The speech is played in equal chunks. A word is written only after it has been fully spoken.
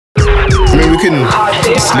can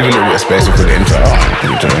just leave a little bit of space for the intro.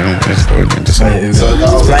 It's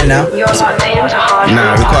playing now.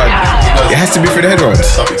 Nah, we can't. It has to be for the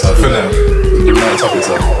headphones. Topics are for now. Topics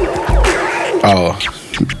are. Oh,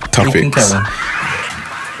 topics.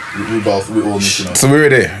 We all need to know. So we're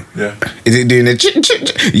there. Yeah. Is it doing the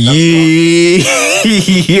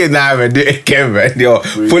yeah, nah, man, do it again, man. Yo,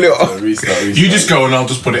 pull it off. Restart. You just go and I'll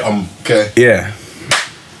just put it on. Okay. Yeah.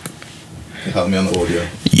 Help me on the audio.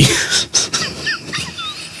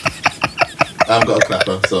 I haven't got a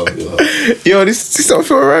clapper, so you'll help. Yo, this don't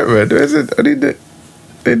feel right, man. I need the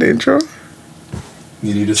intro.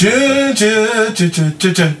 You need a That's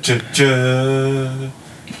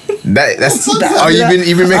you've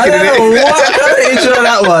been making I don't know it. what kind of intro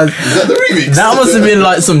that was. Is that the remix? That must have been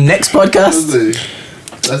like some next podcast.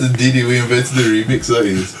 That's a Diddy, we invented the remix, that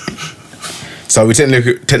is. So we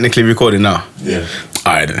technically recording now. Yeah.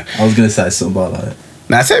 Alright then. I was gonna say something about like,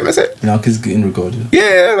 Nah, say it. you know, because it's getting recorded.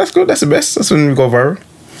 Yeah, that's good. That's the best. That's when we go viral.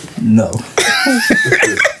 No.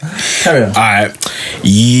 Carry on. Alright.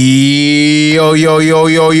 Yo.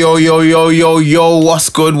 What's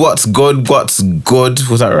good? Was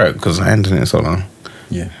that right? Because I ain't done it so long.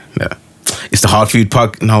 Yeah. It's the Hard Food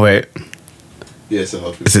Podcast. No, wait. Yeah, it's a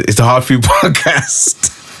hard It's the Hard Food Podcast.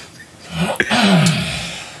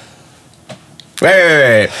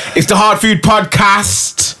 Wait. It's the Hard Food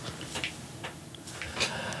Podcast.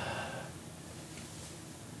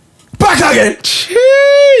 Back again.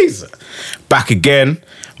 Jeez. Back again.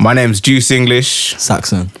 My name's Juice English.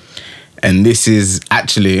 Saxon. And this is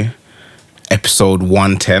actually episode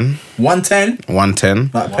 110. 110?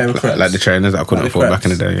 110. Like a pair of crepes. Like the trainers that I couldn't Like the afford back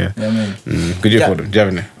in the crepes. day, yeah. Yeah, I mean. Could you Yeah. afford them? Do you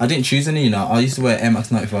have any? I didn't choose any, you know. I used to wear Air Max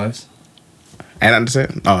 95s. Ain't that the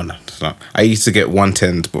same? Oh, no, it's not. I used to get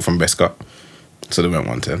 110s, but from Bescott. So they went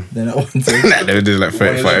 110. They're not 110. Nah, they were just like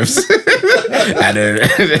 35s. Nah,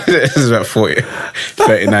 this is about 40.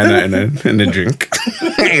 39.99 in the drink.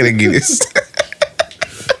 I'm gonna give this.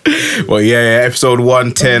 Well, yeah, episode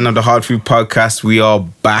 110 of the Hard Food Podcast. We are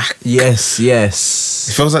back. Yes.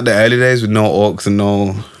 It feels like the early days with no orcs and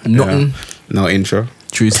Nothing. no intro.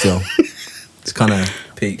 True still. It's kind of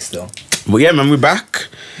peak still. But yeah, man, we're back.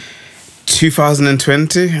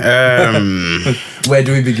 2020. Where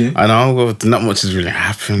do we begin? I know, well, not much has really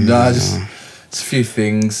happened. No, just a few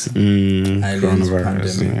things. Aliens,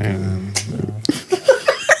 Coronavirus. pandemic.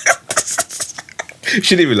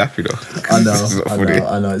 Shouldn't even laugh, you know. I This is not funny.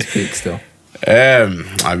 know, it's peak still.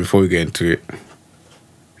 Alright, before we get into it,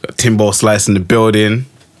 got Timbo Slice in the building.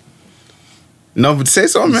 No, but say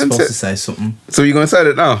something, I'm man. supposed to say something. So you gonna say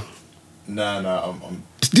it now? Nah, I'm...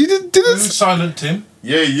 Did this? Silent Tim.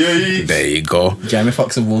 Yeah. There you go. Jamie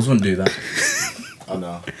Foxx and Wolves wouldn't do that. I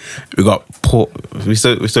know. We got Paul. We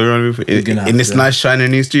still running with We're gonna in have this to. nice shiny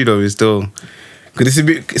new studio. We still, cause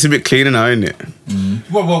it's a bit cleaner now, isn't it?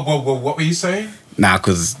 Whoa, what were you saying? Nah,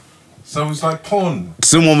 cause So it's like porn.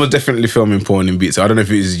 someone was definitely filming porn in beats. So I don't know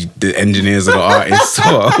if it was the engineers or the artists.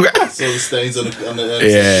 Or So the stains on the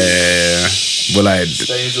yeah, but like,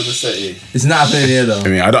 stains on the setting. It's not happening here though. I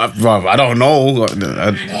mean, I don't know. We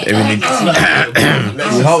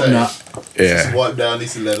hope not. Yeah. Just wipe down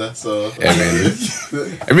this leather, so... I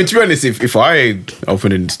mean, to be honest, if I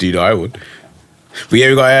opened in the studio, I would. But yeah,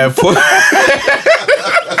 we got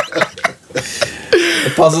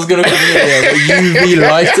The puzzle's gonna come in here. UV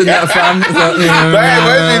light and that fam.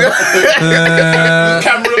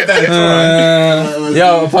 Camera up there. It's alright.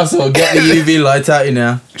 Yo, puzzle, get the UV light out you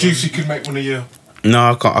now. Juicy could make one of you.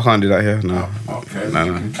 No, I can't do that here. No. Okay.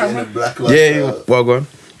 No. Camera black light. Yeah, well gone.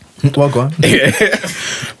 Well, go on.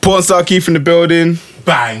 Porn star Keith in the building.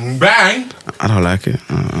 Bang, bang. I don't like it.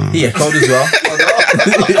 He echoed as well.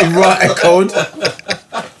 He right echoed.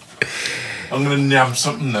 I'm gonna nab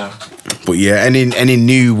something now. But yeah, any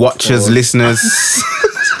new watchers, listeners,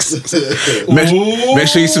 make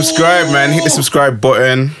sure you subscribe, man. Hit the subscribe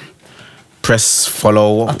button. Press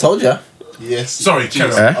follow. I told ya. Yes. Sorry, Jeez,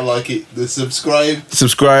 carry on. I like it. The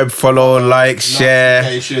Subscribe, follow, like, share.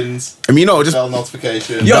 Notifications. I mean, just Bell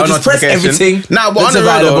notification. Yo, bell just press notification. everything Nah, but that's on the real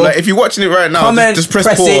though, available. like, if you're watching it right now, Comment, just press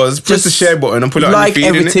press it, pause, press the just share button, and put it on like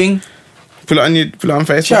your feed. everything. Innit? Put it on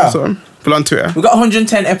Facebook Sure. or something. Put it on Twitter. We got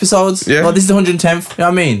 110 episodes. Yeah. Well, this is the 110th. You know what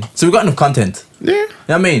I mean? So we got enough content. Yeah. You know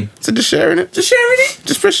what I mean? So just sharing it. Just sharing it.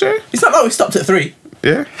 Just press share. It's not like we stopped at 3.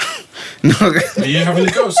 Yeah. No, Are you having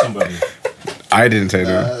a go at somebody? I didn't say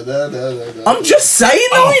that. I'm just saying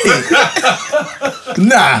though, innit?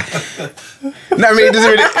 Nah. No, I mean, it doesn't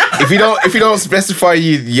really. If you don't specify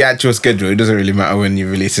your actual schedule, it doesn't really matter when you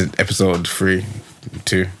release it, episode 3,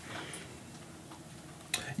 2.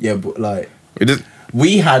 Yeah, but like It does.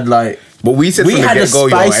 we had like But we said from the had a get go,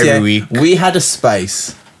 space every week. We had a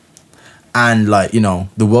space, and like, you know,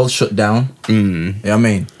 the world shut down. You know what I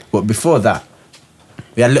mean? But before that,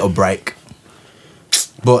 we had a little break.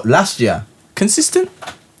 But last year, consistent.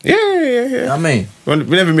 Yeah. You know what I mean? We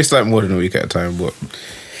never missed like more than a week at a time, but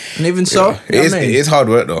And even so, yeah. you know what I mean? It is hard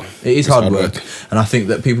work though. It is It's hard work. And I think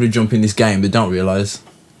that people who jump in this game, they don't realise.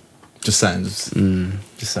 Just saying.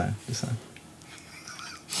 Just saying.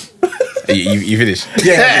 You finished?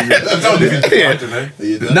 Yeah. I don't even think I don't know. Are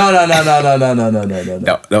you done?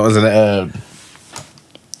 No. That was an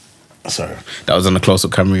sorry, that was on the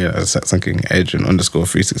close-up camera. Yeah, I was thinking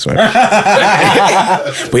Adrian_365.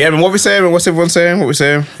 But yeah, man, what we saying? What's everyone saying? What we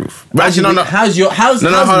saying? Actually, no. How's No,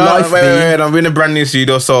 life hold on, wait. I'm in a brand new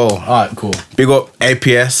studio, so Alright, cool. big up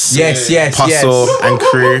APS, Yes. Puzzle and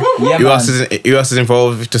crew. Yeah, who man. else is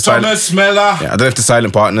involved? Thomas Miller. Yeah, I don't know if the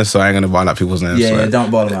silent partners, so I ain't gonna buy out people's names. Yeah, so. don't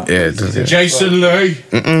bother them out. Yeah, just, yeah. Jason Lee.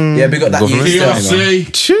 Yeah, big up that Government youth stuff, stuff. you know.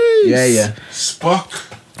 TLC. Cheers. Yeah. Spock.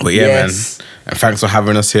 But yeah, Yes. man. And thanks for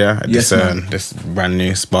having us here at Yes, man. this brand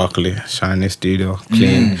new, sparkly, shiny studio.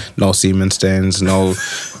 Clean, no semen stains, no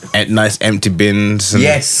nice empty bins. And,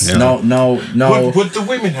 Yes. you know. No. Would the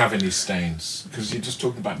women have any stains? Because you're just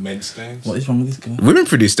talking about men's stains. What is wrong with this guy? Women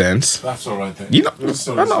produce stains. That's all right then. You know- That's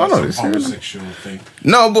I know this, some yeah. homosexual thing.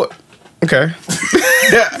 No, but okay.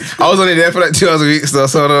 Yeah, I was only there for like 2 hours a week, so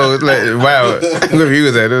I know, like, wow. I'm gonna be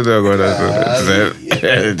with that.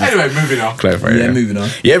 Anyway, moving on. Clarify. Yeah, moving on.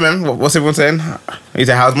 Yeah, man. What's everyone saying? You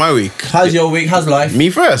say, how's my week? How's your week? How's life? Me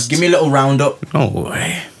first. Give me a little roundup. No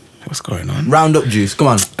way. What's going on? Roundup juice. Come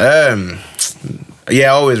on. Yeah,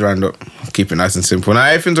 always round up. Keep it nice and simple. Now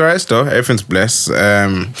everything's alright still. Everything's blessed.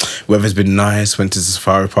 Weather's been nice. Went to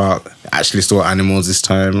Safari Park. Actually saw animals this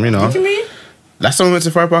time. You know. What do you mean? Last time we went to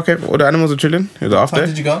Safari Park, all the animals were chilling. It was off How there.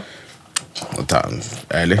 did you go? What time?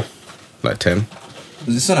 Early, like 10.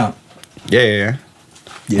 Was the sun out? Yeah.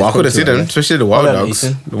 Well, I could have seen them, especially the wild Hold on, dogs.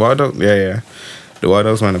 Ethan. The wild dog. Yeah. The wild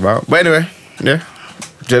dogs went about. But anyway, yeah.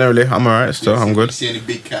 Generally, I'm alright still. I'm You good. see any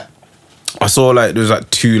big cat? I saw like there was like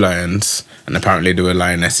 2 lions, and apparently there were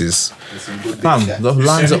lionesses. There's some good big Fam, cat. the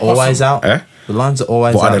lines are always out. Eh? The lines are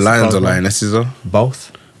always What out. are the lions or Pride Rock. lionesses though?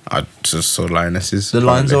 Both. I just saw lionesses. The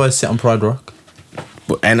lions apparently. always sit on Pride Rock.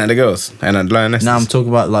 But ain't that the girls? Ain't that the lionesses? Now I'm talking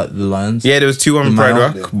about like the lions. Yeah, there was 2 on The Pride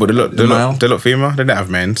male. Rock, but they The male. look female. They didn't have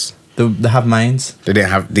mains. They have manes. They didn't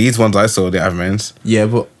have these ones I saw. They didn't have mains. Yeah,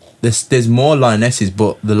 but there's more lionesses,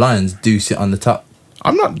 but the lions do sit on the top.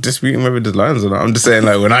 I'm not disputing whether there's lions or not. I'm just saying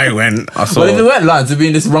like when I went, I saw. Well, if they weren't lions, they'd be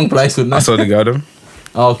in this wrong place, wouldn't they? I saw the garden.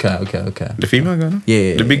 Okay. The female garden.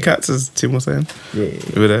 Yeah. The big cats, as Tim was saying. Yeah.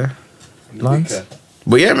 They were there. Big lions. cat.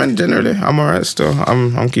 But yeah, man. Generally, I'm alright still.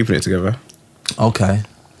 I'm keeping it together. Okay.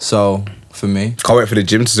 So for me, Can't wait for the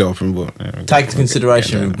gym to open. But yeah, take into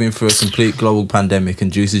consideration Yeah, we've been through a complete global pandemic, and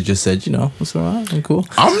Juicy just said, you know, it's alright, I'm cool.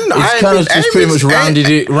 It's kind of just pretty much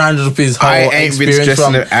rounded up his whole I ain't been experience stressing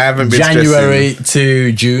from it. I haven't been January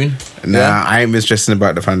to June. Nah, Yeah. I ain't been stressing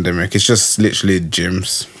about the pandemic. It's just literally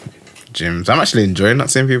gyms. I'm actually enjoying not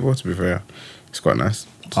seeing people, to be fair. It's quite nice.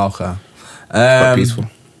 Okay. Quite peaceful.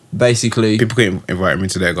 Basically, People can invite me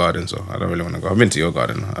to their garden, so I don't really want to go. I've been to your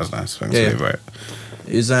garden. That was nice. Thanks Yeah. for the invite.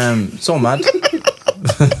 it's all mad.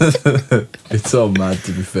 It's all mad,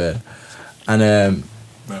 to be fair. And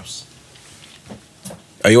Mouse.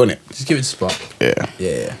 Are you on it? just give it a spot. Yeah.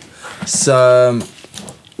 Yeah. So,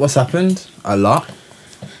 what's happened? A lot.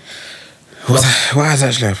 What has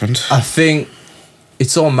actually happened? I think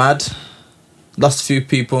it's all mad. Lost a few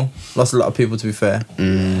people. Lost a lot of people, to be fair.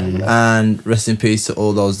 And rest in peace to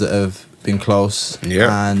all those that have been close.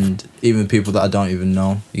 Yeah. And even people that I don't even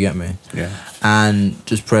know. You get me? Yeah. And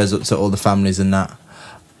just prayers up to all the families and that.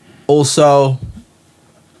 Also,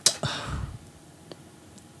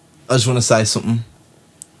 I just want to say something.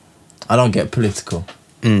 I don't get political.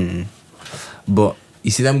 But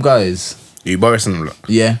you see them guys? You embarrassing them, look.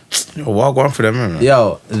 Yeah. Yo, what go on for them, man?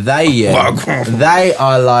 Yo, they Wow. they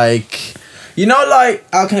are like, you know, like,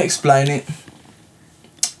 how can I explain it?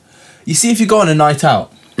 You see, if you go on a night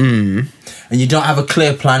out and you don't have a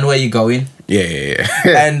clear plan where you're going, Yeah.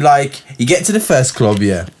 and like you get to the first club,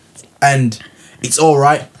 yeah, and it's all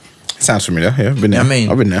right. Sounds familiar. Yeah, been You there. know what I mean?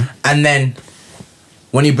 I've been there. And then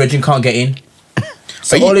when your brethren can't get in,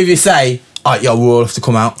 so Are you- all of you say, "Oh, yo, we all have to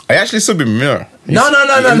come out." I actually subbed him mirror. No.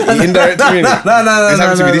 Indirect to me. No. It's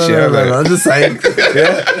happened to me this year. Like, I'm just saying.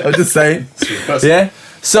 Yeah, I'm just saying. Yeah.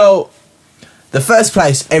 So, the first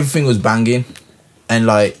place, everything was banging, and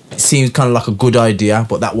like it seems kind of like a good idea,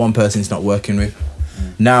 but that one person's not working with.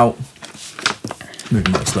 Now, move the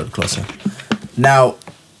mic slightly closer. Now,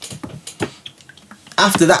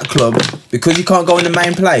 after that club, because you can't go in the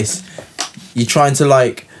main place, you're trying to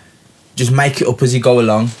like just make it up as you go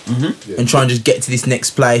along, and try and just get to this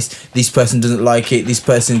next place. This person doesn't like it. This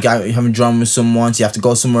person having drama with someone, so you have to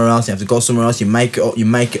go somewhere else. You have to go somewhere else. You make it up. You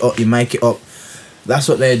make it up. You make it up. That's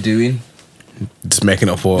what they're doing. Just making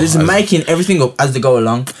up for. Just making everything up as they go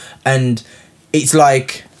along, and it's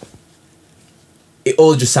like it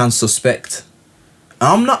all just sounds suspect.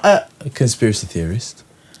 I'm not a conspiracy theorist.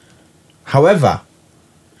 However,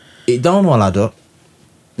 it don't all add up.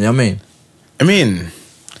 You know what I mean?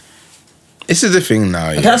 This is the thing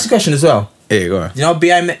now. Can I ask a question as well? Yeah, go on. You know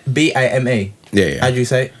BAME? Yeah. How do you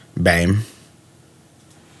say it? BAME.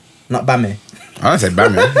 Not Bammy. I don't say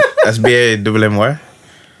BAME. That's BAMMY.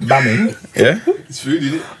 Bammy. Yeah. It's food,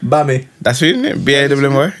 isn't it? Bammy. That's food, isn't it?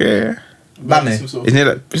 BAMMY. Yeah. Bammy. Some Isn't it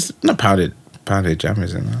like, it's not pounded jam,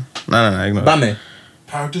 is it? No, ignore it. Bammy.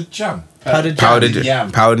 Powdered jam. Powdered Powdered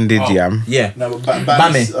Yam. powdered Oh. jam. Yeah. No, but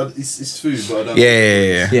Bammy. it's food, but I don't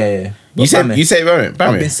Yeah. Yeah. You say Bammy.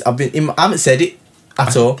 BAME. I've been I haven't said it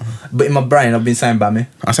at all, but in my brain I've been saying Bammy.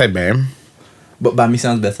 I say BAME. But Bammy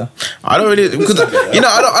sounds better. I don't really because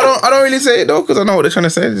I don't really say it though because I know what they're trying to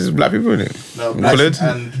say. There's black people in it. No, Coloured.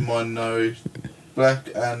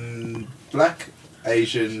 black,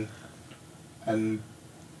 Asian, and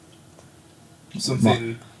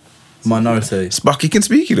something. Minority. Sparky can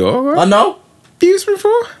speak it though. I know. Used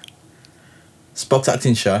before. Spock's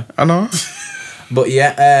acting shy. I know. But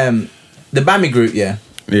yeah, the Bammy group, yeah.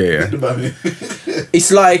 Yeah. The Bammy.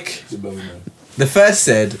 It's like The Bammy, man. the first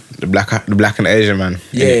said, The black and Asian man.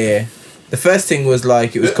 yeah. The first thing was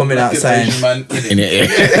like it was coming out Black saying Asian man in In it.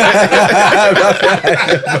 it.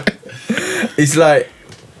 it's like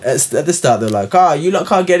at the start they're like, you lot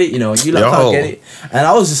can't get it, you know, you lot Yo. can't get it, and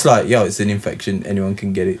I was just like, yo, it's an infection, anyone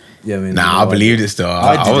can get it. Yeah, I mean, Nah, I believed it still.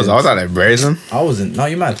 I I was didn't. out there brazen. I wasn't. No,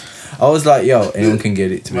 you mad? I was like, yo, anyone can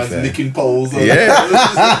get it. To be Man's fair, licking poles.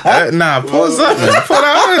 Yeah. Nah, pause that, man. Put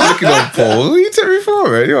that looking on Paul. What you took me for,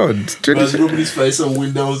 man? Yo, Man's rubbing his face on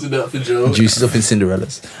windows and that for Joe. juices up in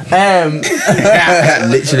Cinderella's.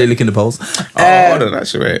 Literally licking the poles. hold on,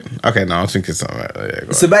 actually, wait. Okay, now I'm thinking something. Yeah,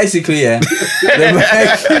 go So on. basically, yeah,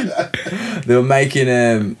 they were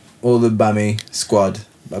making all the Bammy squad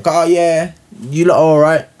like, oh yeah, you lot all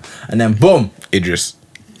right, and then boom, Idris.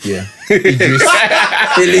 yeah, Idris.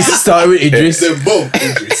 At least it started with Idris. Then boom,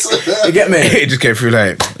 Idris. You get me? It just came through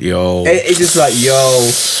like, yo. It just like, yo,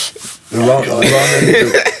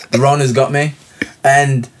 the Rona's got me,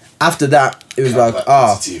 and after that, it was like,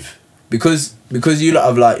 Positive. because you lot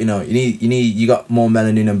have like, you know, you got more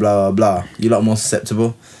melanin and blah blah blah. You lot are more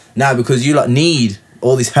susceptible. Now because you lot need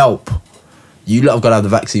all this help, you lot have got to have the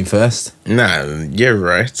vaccine first. Nah, you're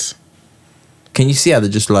right. Can you see how they're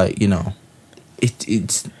just like, you know,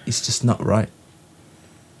 it's just not right.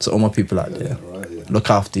 So all my people out there, Right, yeah. look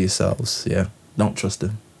after yourselves. Yeah, don't trust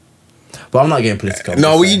them. But I'm not getting political.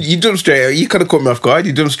 No, well, you jumped straight. You could have caught me off guard.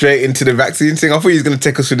 You jumped straight into the vaccine thing. I thought you was going to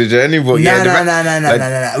take us through the journey, but yeah.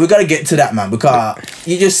 No. We gotta get to that, man, because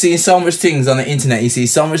you just see so much things on the internet. You see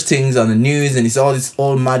so much things on the news, and it's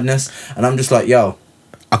all madness. And I'm just like, yo,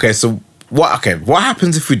 Okay, so what? Okay, what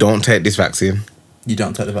happens if we don't take this vaccine? you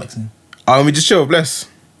don't take the vaccine. Oh, we just chill, bless.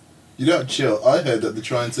 You don't chill. I heard that they're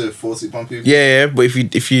trying to force it upon people. Yeah, but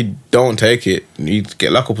if you don't take it, you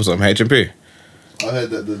get locked up or something. HMP. I heard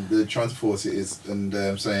that they're trying to force it is, and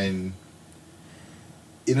saying,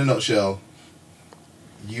 in a nutshell,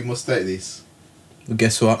 you must take this, Well,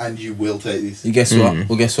 guess what? and you will take this. You guess what?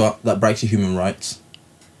 Well, guess what? That breaks your human rights.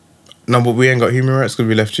 No, but we ain't got human rights because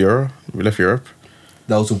we left Europe.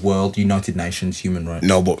 Those are World United Nations human rights.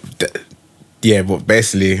 No, but yeah, but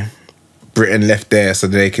basically, Britain left there so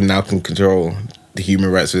they can now control the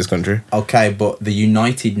human rights of this country. Okay, but the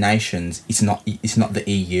United Nations, it's not the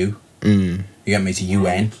EU. Mm. You get me? It's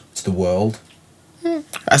UN. It's the world.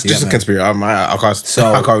 That's Yeah, just a man. conspiracy.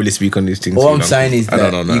 I can't really speak on these things. All too I'm long. saying is I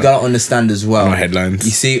don't that know you gotta understand as well. No headlines.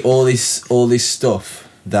 You see all this stuff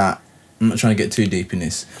that I'm not trying to get too deep in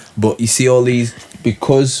this, but you see all these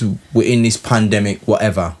because we're in this pandemic,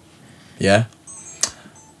 whatever. Yeah.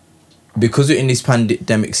 Because we're in this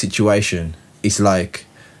pandemic situation, it's like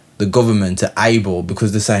the government are able,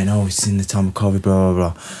 because they're saying, oh, it's in the time of COVID, blah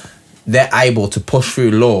blah blah. They're able to push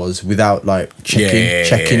through laws without like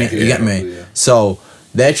checking it. You get me? Yeah. So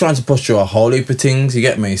they're trying to push through a whole heap of things. You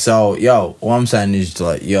get me? So yo, what I'm saying is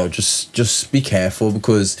like, yo, just be careful,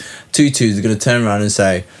 because tutus are gonna turn around and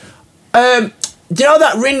say, do you know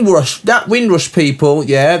that Windrush people?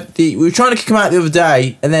 Yeah, we were trying to kick them out the other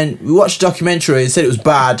day, and then we watched a documentary and said it was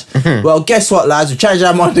bad. Well, guess what, lads? We changed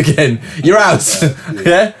our mind again. You're out.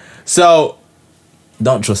 Yeah. So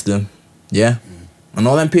don't trust them. Yeah. And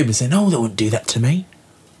all them people say, no, they wouldn't do that to me.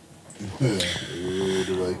 Rude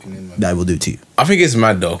awakening. man. they will do to you. I think it's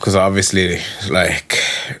mad though, because obviously, like,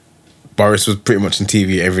 Boris was pretty much on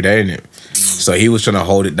TV every day, innit? So he was trying to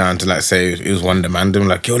hold it down to, like, say it was one demand him,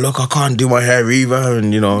 like, yo, look, I can't do my hair either,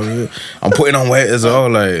 and, you know, I'm putting on weight as well,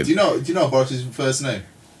 like. Do you know Boris's first name?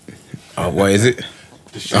 What is it?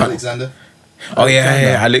 Alexander. Oh,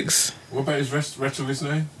 yeah, Alex. What about his rest of his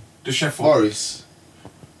name? The chef. Boris.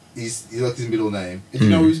 He's like his middle name. And do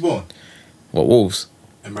you know where he was born? What, Wolves?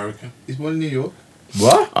 American. He's born in New York.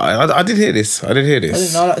 What? I did hear this. I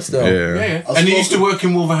didn't know that still. Yeah. Yeah. I And he spoke used to work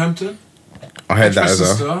in Wolverhampton. I heard that as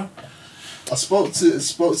Manchester well. Star. I spoke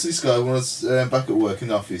to this guy when I was back at work in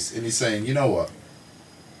the office, and he's saying, you know what?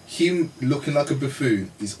 Him looking like a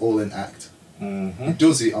buffoon is all an act. Mm-hmm. He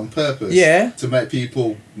does it on purpose. Yeah. To make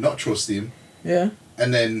people not trust him, Yeah.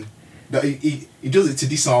 and then he does it to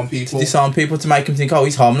disarm people. Disarm people to make him think, oh,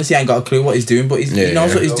 he's harmless. He ain't got a clue what he's doing, but he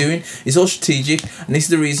knows what he's doing. It's all strategic, and this is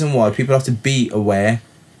the reason why people have to be aware,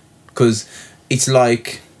 because it's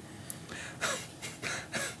like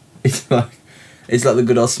it's like the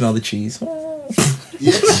good old smell the cheese.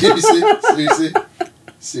 Yeah,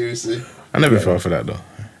 seriously. I never fell for that though.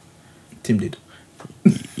 Tim did.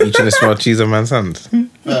 You trying to smell cheese on man's hand? Fam,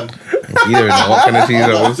 You don't even know what kind of cheese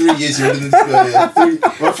that I'm was. 3 years younger than this guy.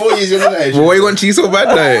 Yeah. 4 years younger than age. Well, why you want cheese so bad,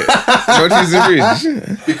 though? No cheese in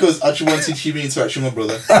the fridge. Because I just wanted human interaction with my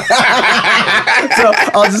brother. So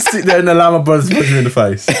I'll just sit there and allow my brother to punch me in the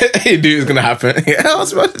face. You knew it was gonna happen. Yeah, I'll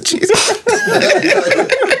smell the cheese.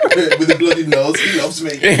 With a bloody nose, he loves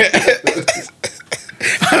me.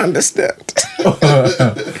 I understand.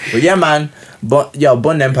 But yeah, man. But yo,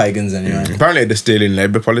 bun them pagans anyway. Apparently, they're stealing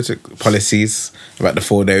Labour policies about the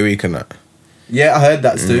 4-day week and that. Yeah, I heard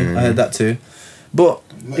that too. I heard that too. But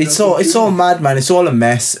it's all mad, man. It's all a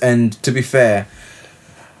mess. And to be fair,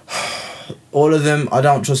 all of them, I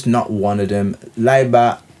don't trust not one of them.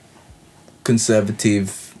 Labour,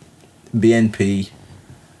 Conservative, BNP,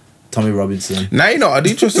 Tommy Robinson. Nah, you know, I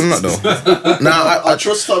do trust them not though. Nah, I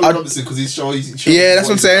trust Tommy Robinson because he's showing. Yeah, that's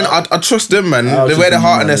what I'm saying. I trust them, man. I'll They just wear their be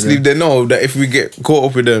heart on their mad, sleeve. They know that if we get caught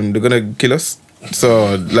up with them, they're gonna kill us.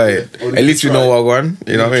 So, like, Or at least we know what we're going.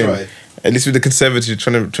 You know what I mean? Try. At least with the Conservatives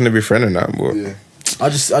trying to be friendly and that. But Yeah. I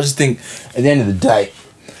just think at the end of the day,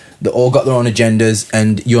 they all got their own agendas,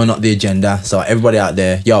 and you're not the agenda. So everybody out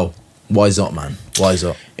there, yo, wise up, man. Wise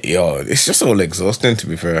up. yo, it's just all exhausting. To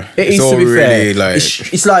be fair, It it's is, all to be really fair. like.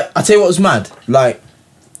 It's like, I tell you what was mad. Like,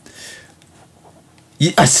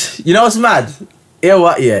 you know what's mad? Hear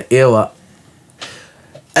what? Yeah, hear what?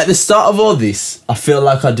 At the start of all this, I feel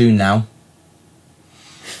like I do now.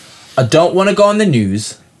 I don't want to go on the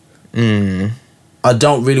news. I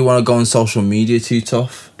don't really want to go on social media too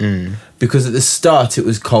tough. Because at the start it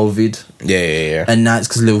was COVID, Yeah. and now it's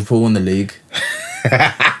because Liverpool won the league.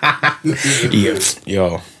 Yeah,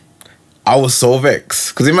 yo. I was so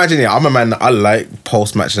vexed. Because imagine, yeah, I'm a man that I like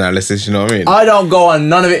post-match analysis, you know what I mean? I don't go on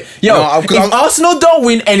none of it. Yo, No, if Arsenal don't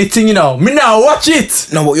win anything, you know, me now watch it.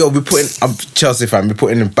 No, but yo, I'm Chelsea fan, we're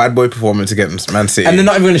putting a bad boy performance against Man City. And they're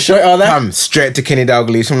not even going to show it, are they? I'm straight to Kenny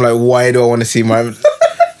Dalglish. I'm like, why do I want to see my...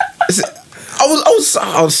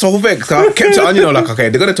 I was so vexed. I kept it on, you know, like, okay,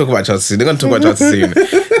 they're going to talk about Chelsea. They're going to talk about Chelsea soon.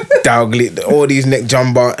 Dalglish, all these neck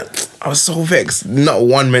jumper. I was so vexed. Not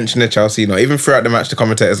one mention of Chelsea, you know. Even throughout the match, the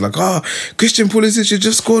commentators like, oh, Christian Pulisic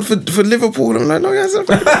just scored for Liverpool. I'm like, no, he hasn't.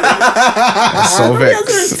 So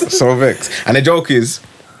vexed. So vexed. And the joke is,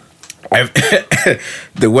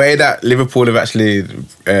 the way that Liverpool have actually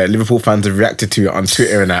Liverpool fans have reacted to it on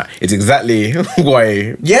Twitter and that is exactly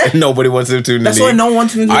why nobody wants them to win the That's league. why no one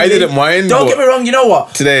wants them to win I the league. didn't mind. Don't but get me wrong, you know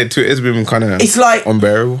what? today Twitter's been kind of It's like-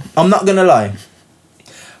 unbearable. I'm not going to lie.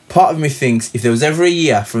 Part of me thinks if there was ever a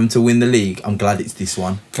year for them to win the league, I'm glad it's this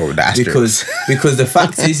one. Oh, the asterisks. Because the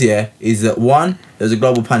fact is that one, there's a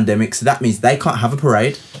global pandemic, so that means they can't have a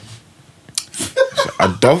parade.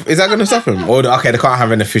 Is that going to stop them? Or okay, they can't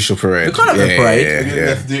have an official parade. They can't have a parade. They're Yeah.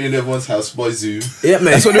 gonna have to do it in everyone's house by Zoom. Yeah, man.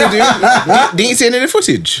 That's what they were doing. Didn't you see any of the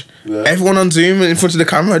footage? Yeah. Everyone on Zoom in front of the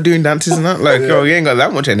camera doing dances and that. Like, yo, you ain't got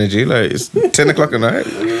that much energy. Like, it's 10 o'clock at night.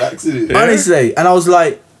 They're relaxing it. Honestly, and I was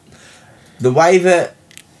like, the way that,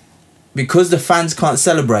 because the fans can't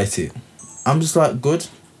celebrate it, I'm just like, good.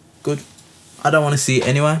 I don't want to see it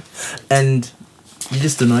anyway. And you're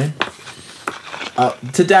just annoying.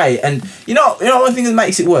 Today, and you know one thing that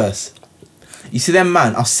makes it worse? You see them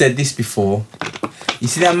man, I've said this before, you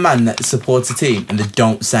see them man that supports a team and they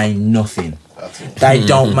don't say nothing. They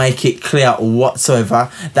don't make it clear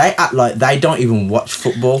whatsoever. They act like they don't even watch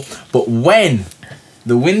football. But when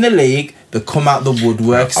they win the league, that come out the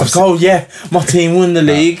woodwork. It's like, oh yeah, my team won the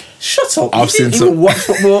league. Shut up. I've You didn't seen even watch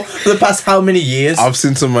football for the past how many years? I've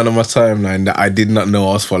seen some man on my timeline that I did not know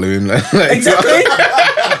I was following. Like, Exactly.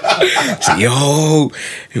 so, yo,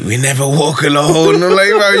 we never walk alone. I'm like,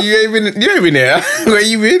 bro, you ain't been here. Where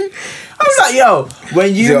you been? I was like, yo,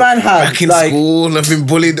 when you So, man had back in like school, I've been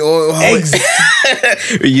bullied.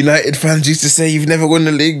 United fans used to say, "You've never won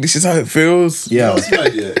the league. This is how it feels." yeah, That's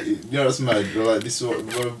mad, yeah. You know what's mad? Like, this is what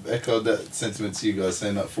echoed that sentiment to you guys,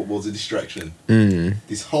 saying that football's a distraction.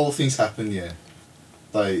 This whole thing's happened, yeah.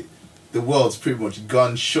 Like, the world's pretty much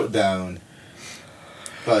gone shut down.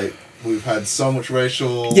 Like, we've had so much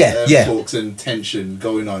racial talks and tension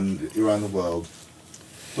going on around the world.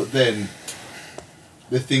 But then,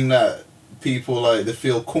 the thing that people, like, they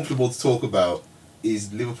feel comfortable to talk about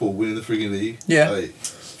is Liverpool winning the frigging league. Yeah. Like,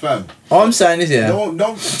 fam. all I'm saying is, yeah,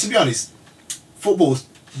 No, to be honest, football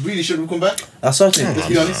really should have come back. that's what I think. Let's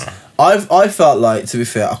be honest. I felt like, to be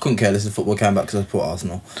fair, I couldn't care less if football came back because I support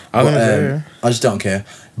Arsenal. I But, don't care. I just don't care.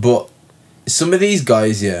 But some of these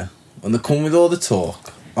guys, yeah, when they come with all the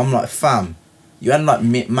talk, I'm like, fam, you had like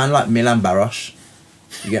man like Milan Baros.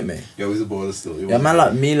 You get me? Yeah, he's a baller still. Yeah, man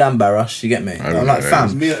like Milan Baros, you get me? don't I'm like, know,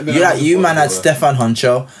 fam, Milan you like was a you man baller. had Stefan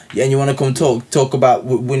Honcho, yeah, and you want to come talk about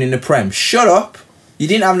winning the Prem. Shut up. You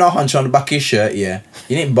didn't have no Honcho on the back of your shirt, yeah.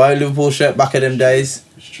 You didn't buy a Liverpool shirt back in them days.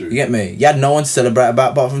 It's true. You get me? You had no one to celebrate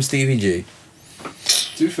about apart from Stevie G.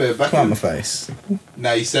 To be fair, back Come on in, my face.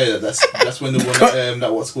 now you say that that's when they won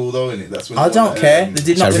that what school though, innit? That's when I they don't won, care. They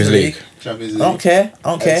did not win Champions the League. league. Champions I League. don't care. I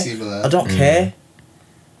don't care. AC Milan. I don't care.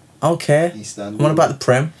 I don't care. Istanbul. What about the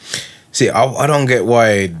Prem? See, I don't get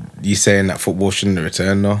why you saying that football shouldn't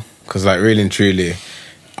return though, because like really and truly,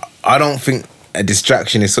 I don't think a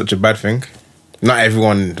distraction is such a bad thing. Not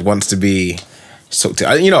everyone wants to be sucked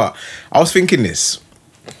in. You know, I was thinking this.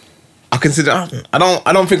 I consider I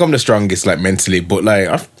don't think I'm the strongest like mentally, but like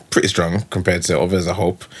I'm pretty strong compared to others, I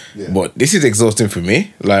hope. Yeah. But this is exhausting for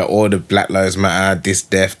me. Like all the Black Lives Matter, this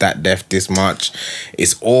death, that death, this march.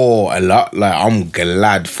 It's all a lot. Like I'm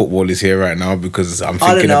glad football is here right now because I'm I don't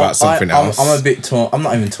thinking know. about something else. I'm a bit torn. I'm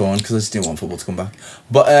not even torn because I just didn't want football to come back.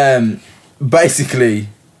 But basically,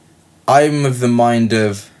 I'm of the mind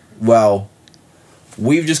of, well,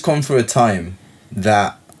 we've just come through a time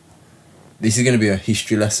that this is going to be a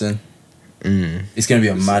history lesson. It's going to be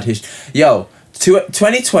a mad history. Yo,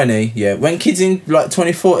 2020, yeah, when kids in like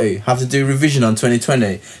 2040 have to do revision on 2020,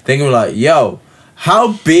 they're going to be like, yo,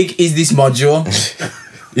 how big is this module?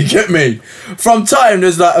 You get me? From time,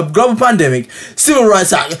 there's like a global pandemic, civil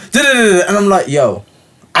rights act, and I'm like, yo,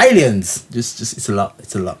 aliens. Just it's a lot.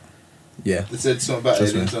 It's a lot. Yeah. They said something about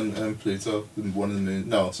Trust aliens on Pluto. One of the moon.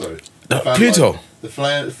 No, sorry. Pluto? They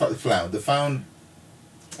found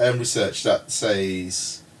research that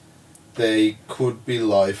says they could be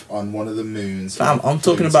life on one of the moons. Fam, I'm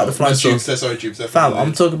talking about the flying saucers. Jupiter, sorry, Jupiter. Fam,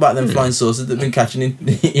 I'm talking about them flying saucers that they've been catching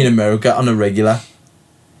in America on a regular.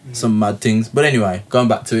 Some mad things. But anyway, going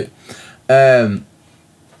back to it.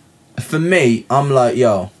 For me, I'm like,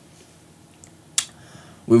 yo,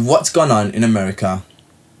 with what's gone on in America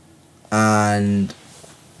and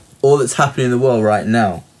all that's happening in the world right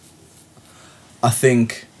now, I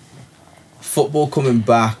think football coming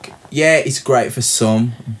back, yeah, it's great for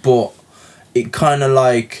some, but it kind of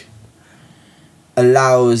like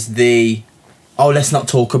allows let's not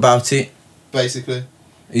talk about it. Basically.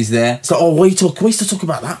 Is there? It's like, oh, why are you still talking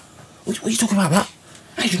about that? What are you talking about that?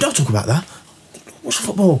 Hey, you don't talk about that. What's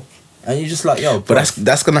football? And you're just like, yo, bro. But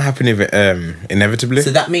that's gonna happen inevitably.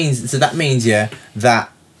 So that means, yeah,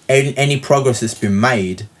 that any progress that's been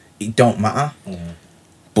made, it don't matter.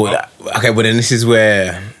 But okay, but then this is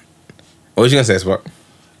where. What was you gonna say, Spock?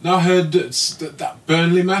 No, I heard that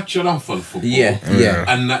Burnley match. I don't follow football. Yeah.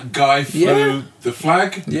 And that guy flew Yeah. the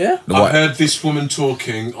flag. Yeah. I heard this woman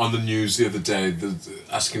talking on the news the other day,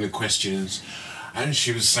 asking her questions, and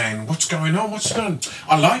she was saying, "What's going on? What's going on?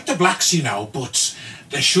 I like the blacks, you know, but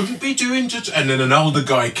they shouldn't be doing it." And then an older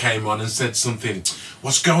guy came on and said something.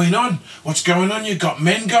 What's going on? What's going on? You got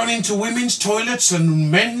men going into women's toilets and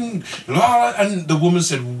men. And the woman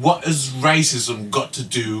said, "What has racism got to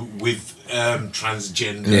do with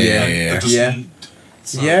transgender?"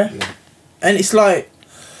 Yeah. And it's like,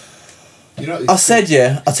 You know, I said,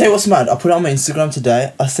 yeah, I'll tell you what's mad. I put it on my Instagram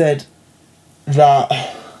today. I said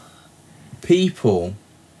that people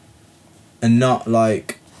are not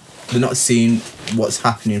like, they're not seeing what's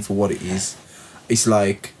happening for what it is. It's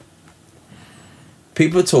like,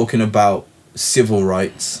 people are talking about civil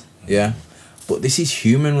rights, yeah? But this is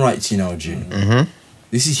human rights, you know, G.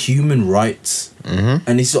 This is human rights.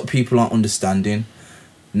 And this is what people aren't understanding.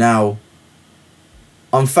 Now,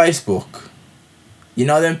 on Facebook, you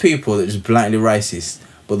know them people that just blatantly racist,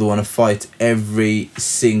 but they want to fight every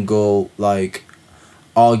single like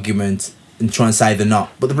argument and try and say they're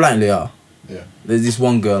not, but they blatantly are. Yeah. There's this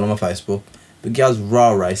one girl on my Facebook. The girl's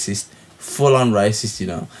raw racist, full on racist, you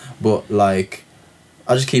know. But like,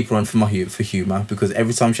 I just keep her on for humour because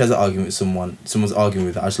every time she has an argument with someone's arguing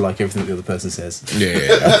with her, I just like everything that the other person says.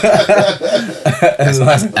 Yeah.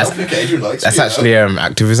 That's actually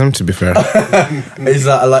activism, to be fair. It's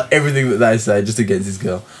like I like everything that they say just against this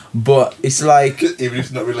girl. But it's like even if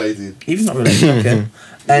it's not related. Okay.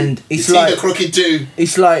 And it's like crooked too.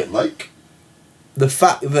 It's like the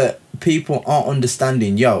fact that people aren't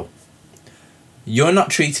understanding, you're not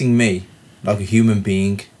treating me like a human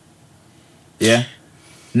being. Yeah?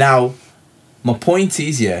 Now, my point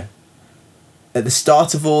is, at the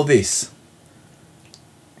start of all this,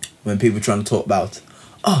 when people are trying to talk about,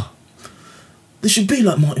 they should be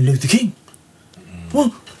like Martin Luther King.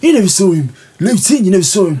 Well, you never saw him looting, you never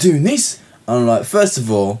saw him doing this. I'm like, first of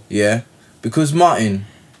all, because Martin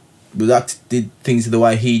did things the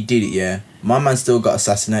way he did it, my man still got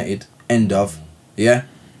assassinated. End of.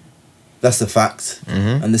 That's the fact.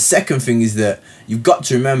 Mm-hmm. And the second thing is that you've got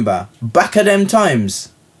to remember, back at them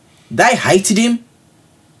times, they hated him.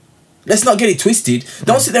 Let's not get it twisted.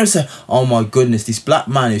 Don't sit there and say, oh my goodness, this black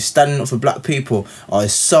man who's standing up for black people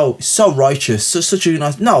is so righteous, such a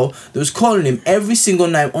nice... No, they was calling him every single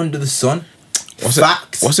name under the sun.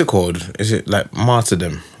 What's it called? Is it like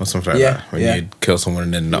martyrdom or something like that? When you kill someone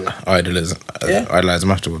and then not idolize them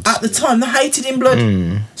afterwards. At the time, they hated him,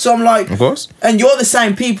 blood. So I'm like... Of course. And you're the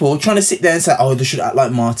same people trying to sit there and say, oh, they should act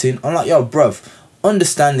like Martin. I'm like, yo, bruv,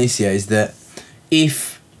 understand this, is that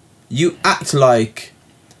if you act like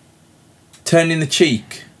turning the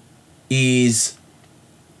cheek is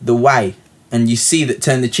the way, and you see that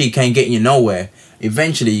turning the cheek ain't getting you nowhere,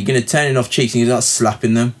 eventually you're going to turn enough cheeks and you're not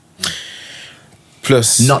slapping them.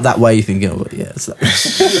 Plus... Not that way you're thinking, but yeah. It's like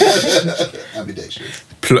ambidextrous.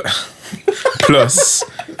 Plus,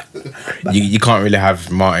 you can't really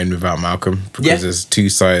have Martin without Malcolm because there's two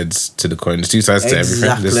sides to the coin. There's two sides to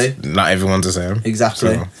everything. Not everyone's the same.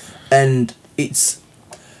 Exactly. So. And it's...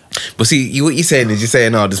 But see, what you're saying is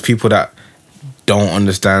there's people that don't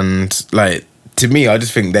understand, like, to me, I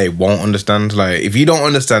just think they won't understand. Like, if you don't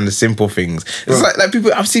understand the simple things, it's like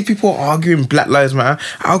people. I've seen people arguing Black Lives Matter.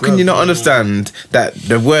 How can you not understand that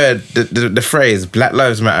the word, the phrase Black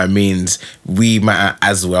Lives Matter means we matter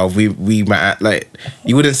as well. We matter. Like,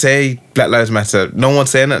 you wouldn't say Black Lives Matter. No one's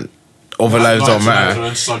saying that other lives don't matter.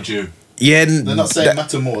 Yeah, they're not saying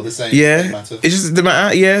matter more. They're saying they matter. It's just the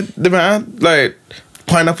matter. Yeah, the matter. Like,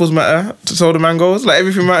 pineapples matter. So the mangoes. Like,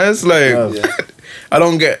 everything matters. Like, I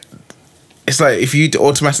don't get. It's like if you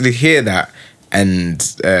automatically hear that and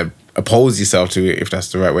oppose yourself to it, if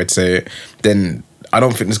that's the right way to say it, then I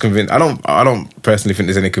don't think there's I don't personally think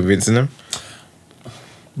there's any convincing them.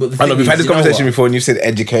 But I know we've had this conversation before, and you've said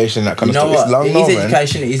education, that kind of stuff. It's long,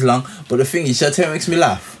 education. It is long, but the thing is, shall I tell you what makes me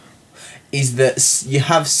laugh? Is that you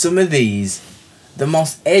have some of these, the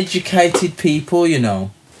most educated people,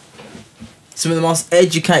 some of the most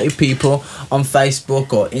educated people on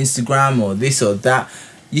Facebook or Instagram or this or that.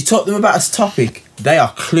 You talk to them about a topic, they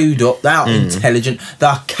are clued up, they are intelligent, they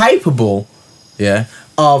are capable,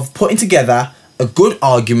 of putting together a good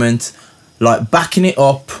argument, like backing it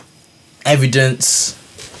up, evidence,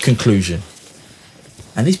 conclusion.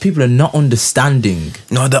 And these people are not understanding.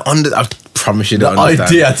 No, I promise you they understand. The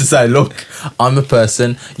idea to say, look, I'm a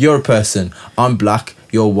person, you're a person, I'm black,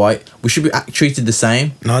 you're white. We should be treated the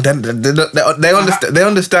same. No, they understand. They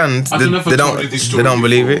understand. I don't know if I've told you this story. They don't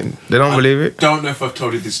believe it. They don't believe it. Don't know if I've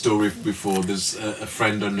told you this story before. There's a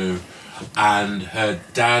friend I knew, and her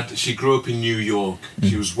dad. She grew up in New York.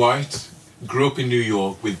 She was white. Grew up in New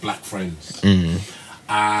York with black friends, and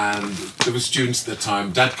there were students at the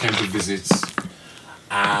time. Dad came to visit,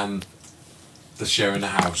 and they're sharing a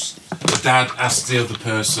house. The dad asked the other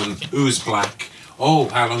person who is black, "Oh,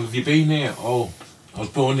 how long have you been here?" "Oh, I was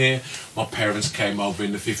born here. My parents came over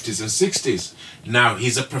in the 50s and 60s. Now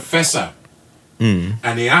he's a professor."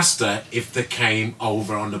 And he asked her if they came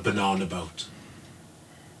over on a banana boat.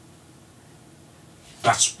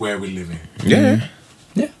 That's where we're living. Yeah.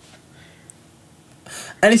 Yeah.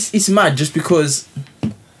 And it's mad just because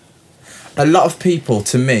a lot of people,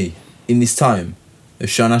 to me, in this time, have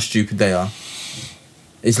shown how stupid they are.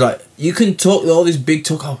 It's like, you can talk all this big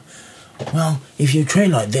talk, well, if you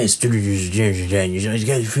train like this, you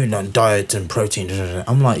get food on diet and protein.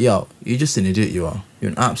 I'm like, yo, you're just an idiot, you are.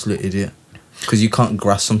 You're an absolute idiot. Because you can't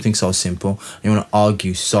grasp something so simple. You want to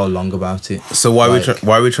argue so long about it. So why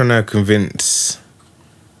are we trying to convince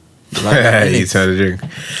Like, You tell the drink.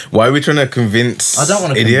 Why are we trying to convince? I don't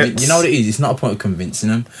want to idiots? convince. You know what it is? It's not a point of convincing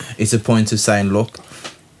them. It's a point of saying, look.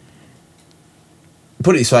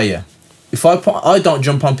 Put it this way, yeah. If I don't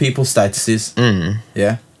jump on people's statuses.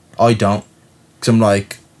 Yeah, I don't. Because I'm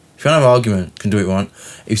like, if you want to have an argument, can do what you want.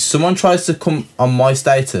 If someone tries to come on my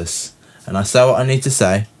status and I say what I need to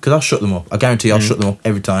say, because I'll shut them up. I guarantee I'll shut them up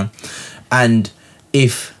every time. And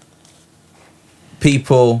if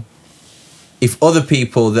other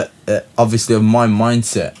people that obviously have my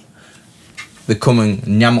mindset, they come and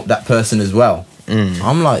nyam up that person as well.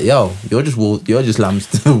 I'm like, yo, you're just lambs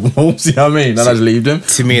to the wolves, you know what I mean? And I just leave them.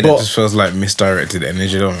 To me, that just feels like misdirected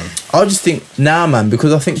energy, don't it? I just think, nah, man,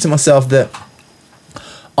 because I think to myself that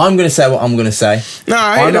I'm going to say what I'm going to say. No,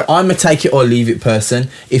 I'm a take it or leave it person.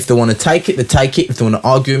 If they want to take it, they take it. If they want to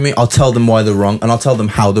argue with me, I'll tell them why they're wrong and I'll tell them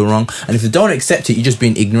how they're wrong. And if they don't accept it, you're just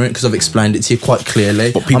being ignorant because I've explained it to you quite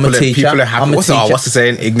clearly. But people, I'm a teacher. People are happy. What's the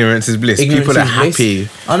saying? Ignorance is bliss. Ignorance people are is bliss. happy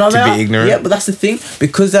I know to be ignorant. Yeah, but that's the thing.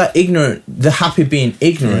 Because they're ignorant, they're happy being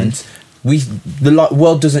ignorant. The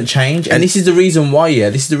world doesn't change, and this is the reason why. Yeah,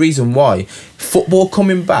 this is the reason why football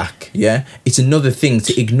coming back. Yeah, it's another thing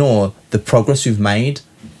to ignore the progress we've made.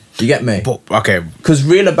 You get me? But, okay. Because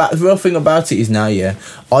the real thing about it is now, yeah,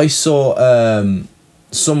 I saw a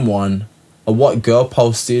white girl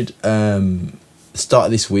posted start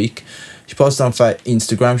of this week. She posted on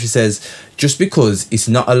Instagram. She says, just because it's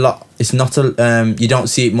not you don't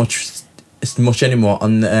see it much anymore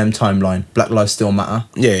on the timeline. Black lives still matter.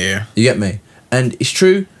 Yeah. You get me? And it's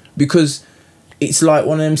true because it's like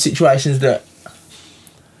one of them situations that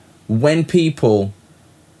when people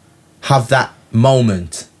have that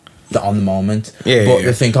moment. On the moment,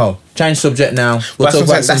 they think, change subject now. We'll talk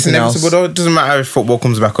about something else. That's inevitable, though. It doesn't matter if football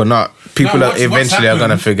comes back or not. People are eventually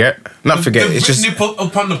gonna forget. It's just put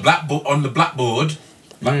up on the blackboard.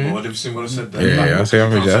 Blackboard. Have you seen what I said there? Yeah. I see.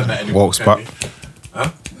 I'm with you. Walk spot. Huh?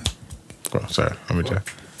 Oh, sorry, I'm with you.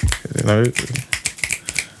 You know,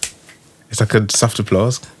 it's like a soft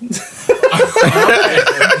applause.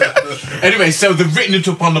 Anyway, so they've written it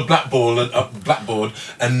up on the blackboard,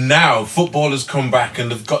 and now footballers come back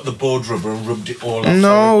and they've got the board rubber and rubbed it all off. No,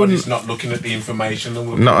 so everybody's not looking at the information.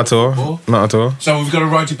 Not at all. Not at all. So we've got to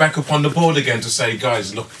write it back up on the board again to say,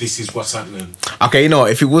 guys, look, this is what's happening. Okay, you know,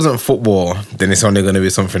 if it wasn't football, then it's only going to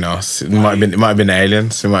be something else. It might have been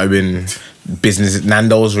aliens. It might have been business.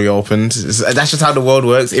 Nando's reopened. That's just how the world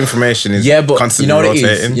works. Information is constantly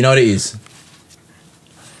rotating. You know what it is.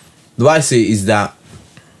 The way I see it is that.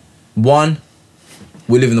 One,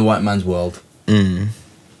 we live in the white man's world.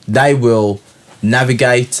 They will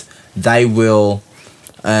navigate. They will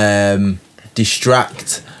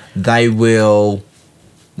distract. They will,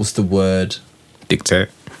 what's the word? Dictate.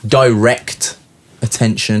 Direct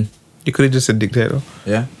attention. You could have just said dictator.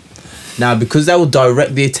 Yeah. Now, because they will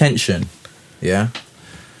direct the attention, yeah,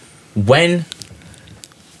 when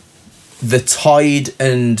the tide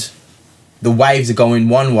and the waves are going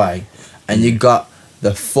one way and you got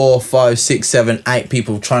the 4, 5, 6, 7, 8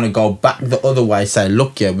 people trying to go back the other way, say,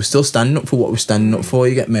 look, yeah, we're still standing up for what we're standing up for,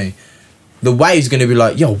 you get me? The wave's going to be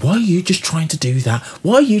like, yo, why are you just trying to do that?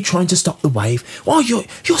 Why are you trying to stop the wave? Why you're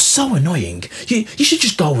so annoying. You should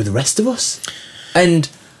just go with the rest of us. And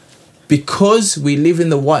because we live in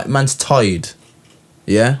the white man's tide,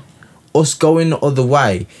 yeah, us going the other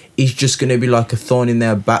way is just going to be like a thorn in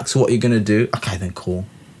their back. So what are you going to do? Okay, then cool.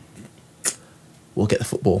 We'll get the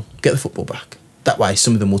football back. That way,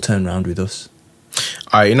 some of them will turn around with us.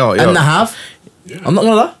 You know, and they have. Yeah. I'm not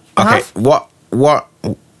gonna lie. Okay, what?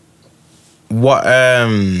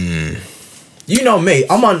 You know me.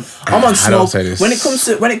 I'm on smoke. When it comes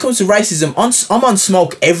to racism, I'm on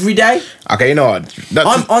smoke every day. Okay, you know what?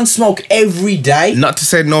 I'm on smoke every day. Not to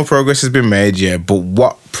say no progress has been made yet, but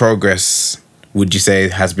what progress would you say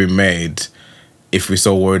has been made if we're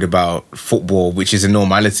so worried about football, which is a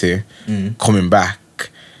normality, coming back,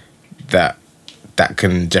 that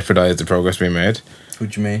can jeopardize the progress we made?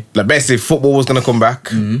 What do you mean? Like, basically, football was going to come back,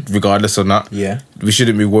 regardless or not. Yeah. We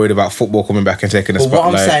shouldn't be worried about football coming back and taking a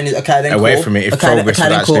spotlight what I'm saying is, okay, then away cool. from it if progress was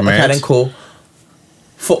actually made. Okay, then cool.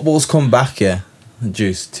 Football's come back, yeah.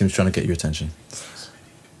 Juice, Tim's trying to get your attention.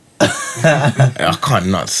 I can't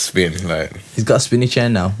not spin, like. He's got a spinny chair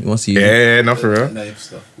now. He wants to use it. Yeah, not for real. Name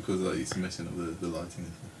stuff, because it's messing up the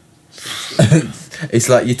lighting. It's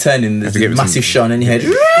like you're turning this massive shine on your head.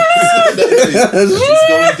 It's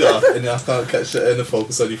going dark and I can't catch the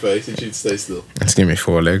focus on your face. It should stay still. It's giving me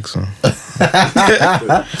 4 legs. So.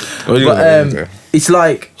 It's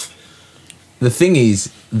like, the thing is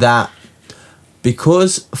that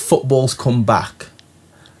because football's come back,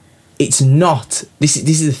 it's not. This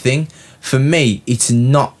is the thing. For me, it's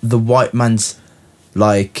not the white man's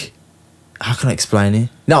like how can I explain it?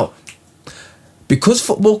 No, because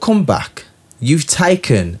football come back, you've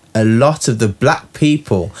taken a lot of the black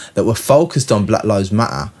people that were focused on Black Lives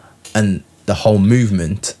Matter and the whole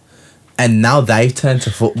movement, and now they've turned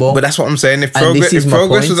to football. But that's what I'm saying. If And this progress, is if my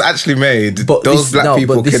progress point. was actually made, But those black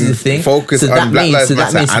people this is can the thing. focus So on that Black means- Lives so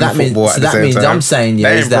that Matter means- so and that means- football so at the that same means time. I'm saying, yeah,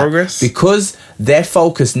 That is ain't that progress. because they're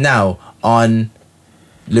focused now on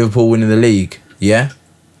Liverpool winning the league, yeah,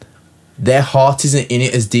 their heart isn't in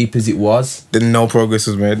it as deep as it was. Then no progress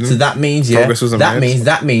was made. So that means, yeah, Progress wasn't made.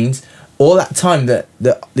 that means all that time that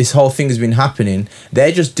this whole thing has been happening,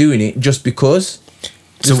 they're just doing it just because.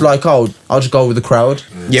 Just like, oh, I'll just go with the crowd.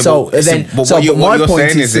 Yeah, so but- then, but so what you- but what my you're point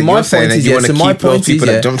saying is, is so that my you're saying point that is, you yeah, wanna so my keep those point is, people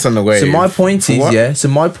that yeah. jumped on the wave. So my point For is, what? yeah. So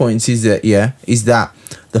my point is that, yeah, is that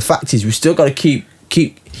the fact is we still got to keep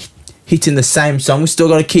hitting the same song. We still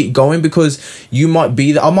got to keep going because I might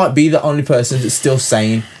be the only person that's still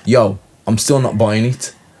saying, yo, I'm still not buying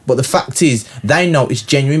it. But the fact is, they know it's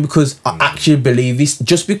genuine because I actually believe this.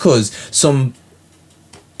 Just because some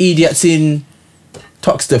idiots in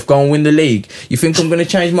talk stuff go and win the league, you think I'm going to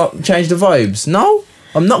change the vibes? No,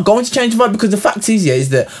 I'm not going to change the vibe because the fact is, yeah, is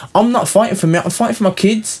that I'm not fighting for me. I'm fighting for my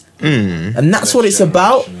kids, and that's what it's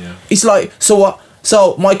about. Yeah. It's like, so what?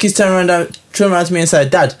 So my kids turn around to me and say,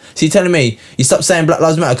 Dad, so you're telling me you stopped saying Black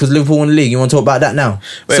Lives Matter because Liverpool won the league? You want to talk about that now?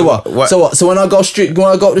 Wait, So what? what? So what? So when I go up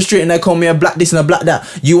the street and they call me a black this and a black that,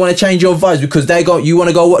 you want to change your vibes because you want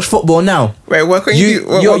to go watch football now? Wait, what can you do?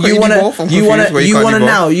 What can you do both? I'm confused where you can't do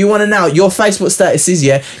both. You want to now. Your Facebook status is,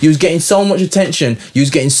 yeah, you was getting so much attention. You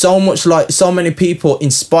was getting so much, like, so many people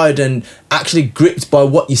inspired and actually gripped by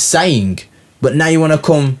what you're saying. But now you want to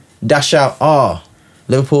come dash out,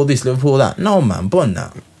 Liverpool this, Liverpool that. No, man, bun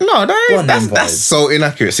that. No, One that's them vibes. so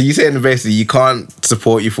inaccurate. So you're saying basically you can't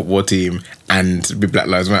support your football team and be Black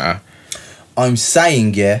Lives Matter? I'm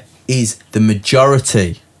saying, yeah, is the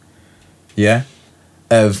majority, yeah,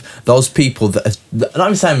 of those people that have, not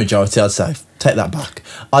even saying majority, I'd say, take that back.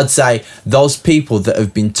 I'd say those people that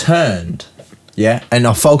have been turned, yeah, and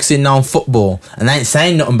are focusing now on football, and they ain't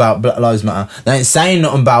saying nothing about Black Lives Matter, they ain't saying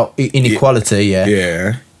nothing about inequality, yeah.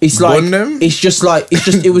 Yeah. It's like, Bun them?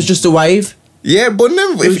 it was just a wave. Yeah, bun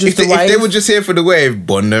them. was If just they, a wave. if they were just here for the wave,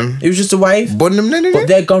 bun them. It was just a wave. Bun them, no. But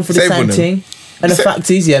they're gone for the Say same bun them. thing. And the Say- fact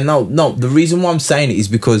is, yeah, no, the reason why I'm saying it is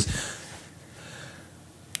because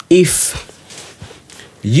if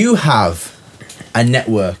you have a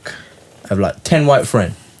network of like 10 white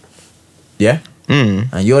friends, yeah?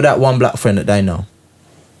 And you're that one black friend that they know,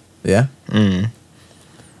 yeah?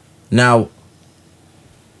 Now,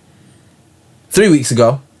 3 weeks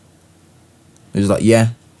ago, it was like, yeah,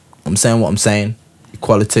 I'm saying what I'm saying,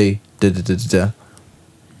 equality, da-da-da-da-da.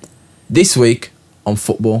 This week, on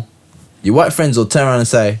football, your white friends will turn around and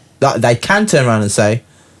say, that they can turn around and say,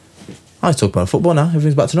 I talk about football now,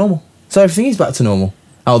 everything's back to normal. So everything is back to normal.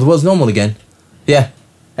 Oh, the world's normal again. Yeah,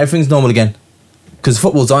 everything's normal again. Because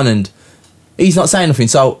football's on and he's not saying nothing,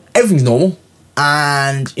 so everything's normal.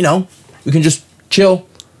 And, you know, we can just chill.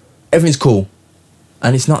 Everything's cool.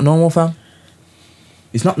 And it's not normal, fam.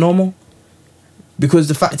 It's not normal. Because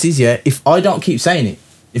the fact is, yeah, if I don't keep saying it,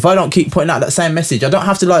 if I don't keep putting out that same message, I don't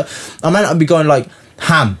have to, like, I might not be going like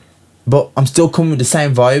ham, but I'm still coming with the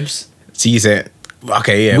same vibes. So you say,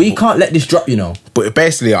 okay, yeah. We can't let this drop, you know. But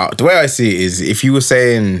basically, the way I see it is, if you were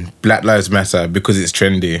saying Black Lives Matter because it's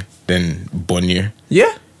trendy, then bun you.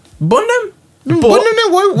 Yeah, bun them. Bun them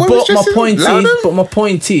then, why was But my just point loud is, them? but my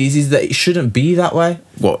point is that it shouldn't be that way.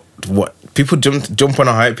 What? People jump on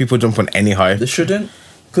a hype, people jump on any hype. They shouldn't.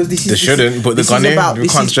 Because this is They shouldn't, but they're this is gonna. about- We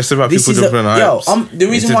this can't is- stress about this people is jumping on Yo, hypes. the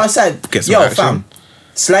reason Need why I to said, get some yo, action. fam,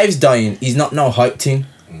 slaves dying is not no hype thing.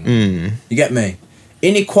 You get me?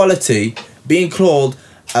 Inequality, being called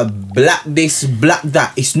a black this, black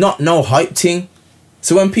that, it's not no hype thing.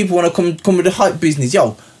 So when people want to come with the hype business,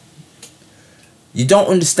 yo, you don't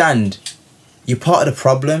understand. You're part of the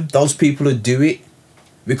problem. Those people who do it,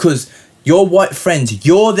 because your white friends,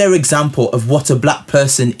 you're their example of what a black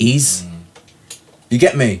person is. You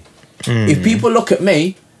get me? If people look at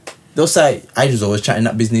me, they'll say, I was always chatting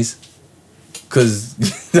that business. Because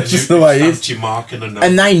that's just the way it is.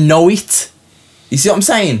 And they know it. You see what I'm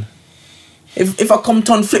saying? If I come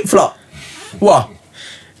on flip flop, what?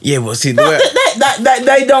 Yeah, but see, the way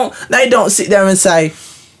They don't sit there and say,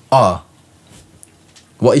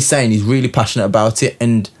 what he's saying, he's really passionate about it,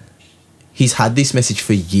 and he's had this message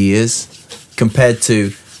for years compared to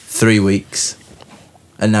 3 weeks,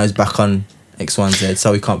 and now he's back on X, Y, and Z,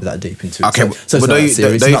 so he can't be that deep into it. okay, so it's not that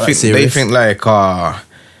serious. It's not that do you serious. think like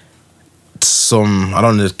some, I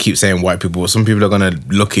don't want to keep saying white people, but some people are gonna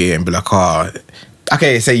look at it and be like,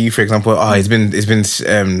 okay, say you for example, he's been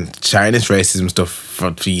shouting this racism stuff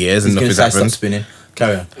for years and nothing's Stop happened, spinning.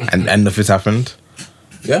 Carry on. and nothing's happened.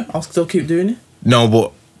 Yeah, I'll still keep doing it. No,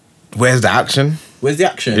 but where's the action? Where's the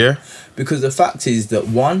action? Yeah. Because the fact is that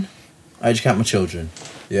one, I educate my children.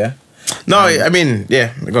 Yeah. No, I mean,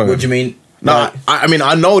 yeah. Go on. What do you mean? No, Like, I mean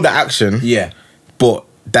I know the action. yeah. But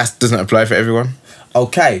that doesn't apply for everyone.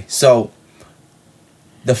 Okay, so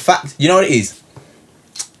the fact, you know what it is?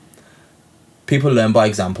 People learn by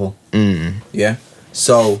example. Yeah.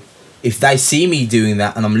 So if they see me doing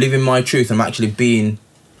that and I'm living my truth, I'm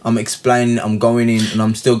explaining, I'm going in and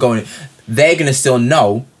I'm still going in, they're going to still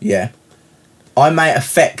know, yeah, I may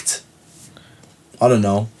affect, I don't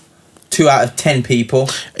know, 2 out of 10 people.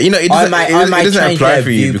 You know, it doesn't apply for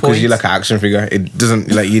you because you're like an action figure. It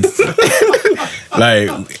doesn't, like, you... like,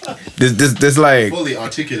 there's like... Fully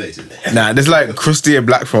articulated. Nah, there's like crustier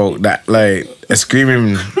black folk that, like, are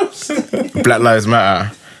screaming Black Lives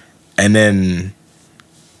Matter and then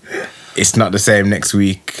it's not the same next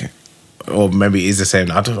week, or maybe it is the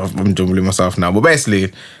same. I'm jumbling myself now, but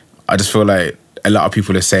basically I just feel like a lot of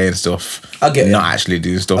people are saying stuff, not actually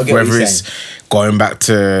doing stuff, whether it's going back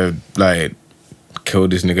to like kill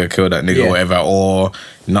this nigga, kill that nigga, or whatever, or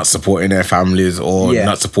not supporting their families, or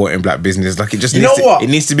not supporting black business. Like, it just it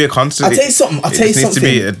needs to be a constant. I'll tell you something. It needs to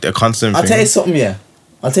be a constant thing. I'll tell you something, yeah.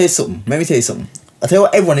 I'll tell you something. Let me tell you something. I'll tell you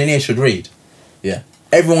what everyone in here should read. Yeah.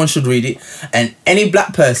 Everyone should read it. And any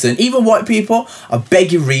black person, even white people, I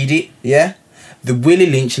beg you read it, yeah? The Willie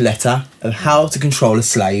Lynch letter of how to control a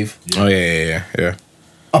slave. Oh, yeah.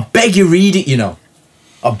 I beg you read it, you know.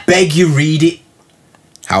 I beg you read it.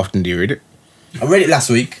 How often do you read it? I read it last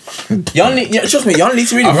week. Trust me, you only need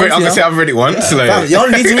to read it once. I'm gonna say I've read it once. Like, you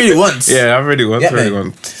only need to read it once. Yeah, I've read it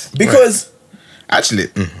once. Because... Actually,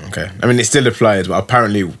 okay. I mean, it still applies, but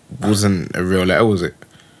apparently wasn't a real letter, was it?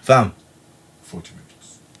 Fam. 40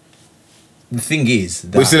 minutes. The thing is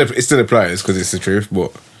that... But it still applies because it's the truth,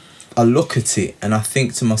 but... I look at it and I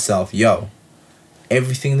think to myself, yo,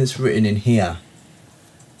 everything that's written in here,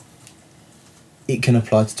 it can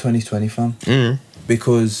apply to 2020, fam.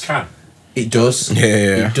 Because it does.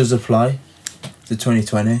 Yeah. It does apply to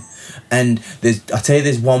 2020. And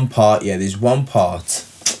there's one part,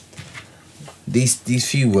 these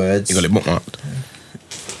few words. You got it bookmarked.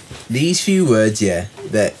 These few words,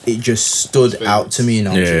 that it just stood out to me in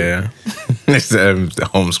Ultra. Yeah. It's the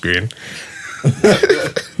home screen.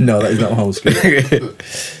 No, that is not home screen.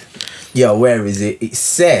 Yo, where is it? It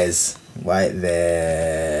says right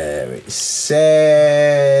there. It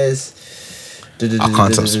says. I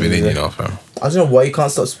can't stop spinning, you know, fam. I don't know why you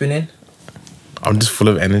can't stop spinning. I'm just full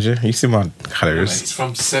of energy. You see my calories. It's from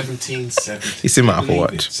 1770. You see my Apple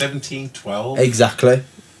Watch. 1712. Exactly.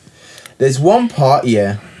 There's one part,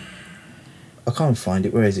 I can't find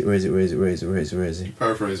it. Where is it?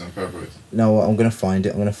 Paraphrase. No, I'm gonna find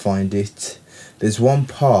it. There's one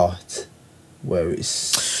part where it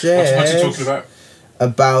says... What's it talking about?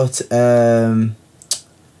 About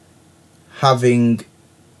having...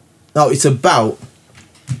 No, it's about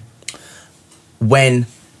when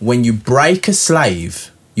you break a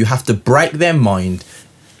slave, you have to break their mind.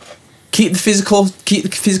 Keep the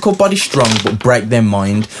physical body strong, but break their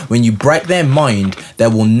mind. When you break their mind, they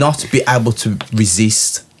will not be able to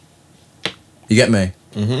resist. You get me?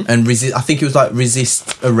 And resist. I think it was like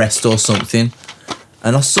resist arrest or something.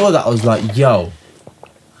 And I saw that, I was like, yo,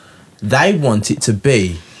 they want it to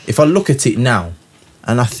be. If I look at it now,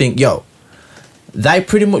 and I think, yo, they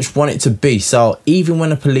pretty much want it to be. So even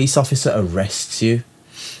when a police officer arrests you,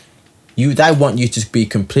 they want you to be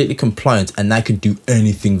completely compliant, and they can do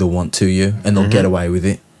anything they want to you and they'll get away with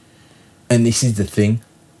it. And this is the thing.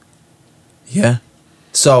 Yeah.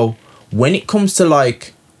 So when it comes to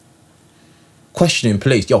like questioning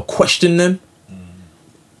police, yo, question them.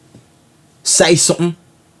 Say something.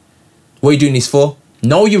 What are you doing this for?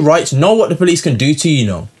 Know your rights. Know what the police can do to you,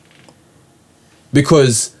 know.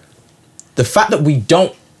 Because the fact that we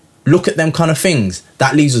don't look at them kind of things,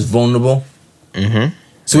 that leaves us vulnerable.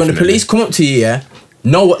 So when the police come up to you,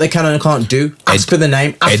 know what they can and can't do. Ask for the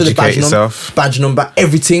name, ask for the badge number,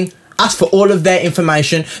 everything. Ask for all of their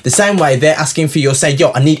information. The same way they're asking for your, say,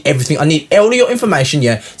 yo, I need everything. I need all of your information,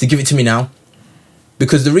 to give it to me now.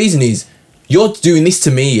 Because the reason is, you're doing this to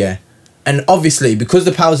me, And obviously, because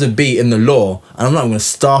the powers that be in the law, and I'm not going to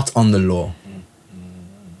start on the law.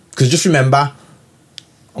 Because just remember,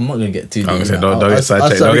 I'm not going to get too deep. Don't get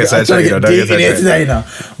sidetracked today now.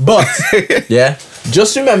 But,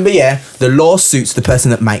 just remember, the law suits the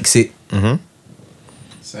person that makes it.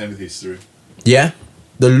 Same with history. Yeah?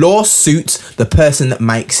 The law suits the person that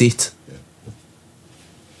makes it.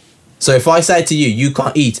 So if I say to you, you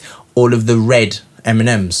can't eat all of the red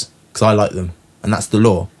M&Ms because I like them, and that's the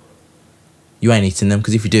law. You ain't eating them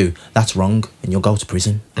because if you do, that's wrong, and you'll go to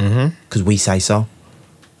prison because we say so.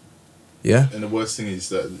 Yeah. And the worst thing is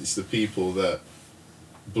that it's the people that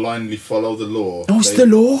blindly follow the law. No, it's the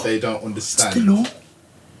law. They don't understand. It's the law.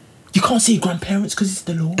 You can't see your grandparents because it's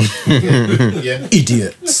the law. Yeah.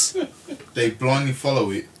 Idiots. They blindly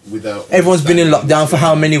follow it without. Everyone's been in understanding. lockdown for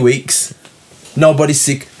how many weeks? Nobody's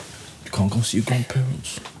sick. You can't go see your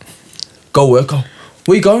grandparents. Go work. Go.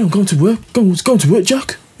 Where you going? I'm going to work. Going to work,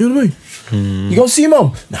 Jack. You know what I mean? You go see your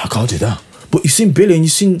mum? No, I can't do that. But you've seen Billy and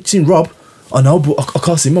you've seen Rob. I know, but I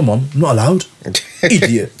can't see my mum. I'm not allowed.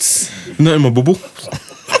 Idiots. Not in my bubble.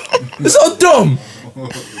 It's so dumb.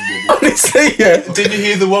 Honestly, yeah. Did you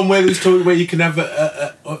hear the one where it was talking where you can have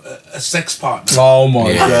a sex partner? Oh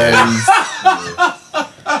my days.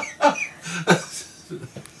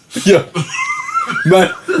 Yeah.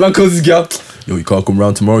 Man calls his girl. Yo, you can't come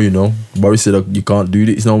round tomorrow, you know. Boris said you can't do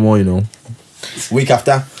this no more, you know. Week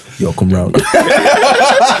after, yo, come round.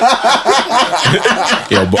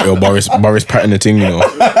 yo, Boris patting the thing, you know.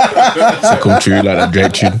 So come true like that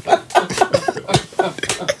Drake tune.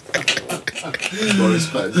 Boris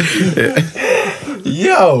Pattinson.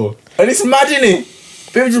 Yo, and it's mad, innit?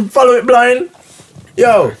 People just follow it blind.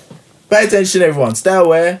 Yo, pay attention, everyone. Stay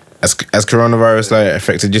aware. Has coronavirus like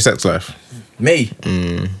affected your sex life? Me.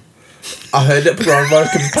 I heard that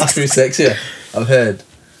coronavirus can pass through sex. Yeah, I've heard.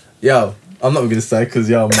 Yo, I'm not gonna say because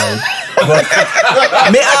yo, man. But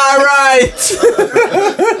me alright.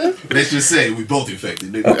 Let's just say we both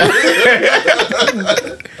infected. Nigga.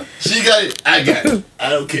 She got it. I got it. I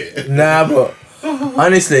don't care. Nah, but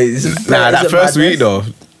honestly, this is That first week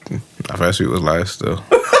madness. though. That first week was live still.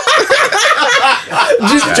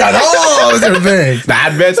 Just chat. Oh, everything. Nah,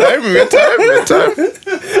 bedtime.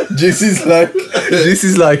 This is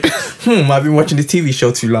like, I've been watching the TV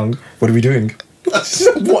show too long. What are we doing? What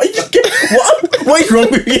is wrong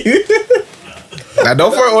with you? Now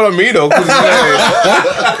don't throw it all on me though, cause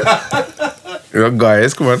yo,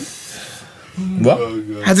 guys, come on. What? Oh,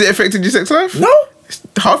 God. Has it affected your sex life? No, It's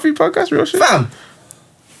half your podcast, real shit. fam.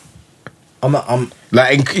 I'm.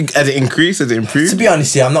 Like, has it increased? Has it improved? To be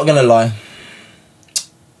honest, yeah, I'm not gonna lie.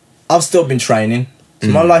 I've still been training. So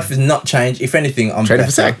my life has not changed. If anything, I'm Training better.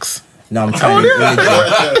 for sex. No, I'm training. Wait.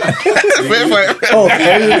 Oh,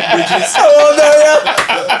 no,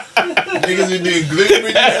 Niggas be doing gluten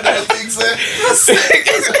and that thing, sir.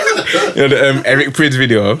 You know the Eric Prydz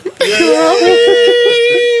video.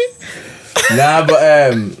 Nah, but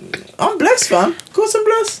I'm blessed, fam. Of course I'm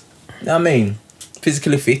blessed. You know what I mean?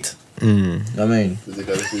 Physically fit. You know what I mean?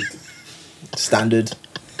 Standard.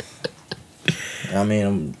 You know what I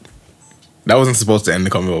mean? That wasn't supposed to end the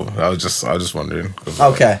convo. I was just wondering.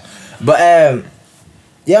 Okay. But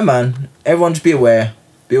yeah, man. Everyone just be aware.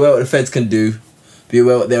 Be aware what the feds can do. Be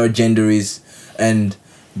aware what their agenda is. And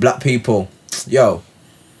black people, yo,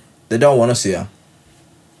 they don't want to see her.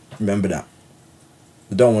 Remember that.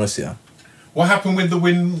 They don't want to see her. What happened with the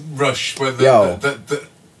Windrush? Where Yo.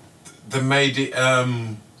 they made it. I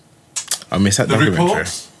missed that The documentary.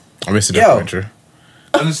 reports? I missed the Yo. documentary.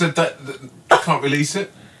 And they said that they can't release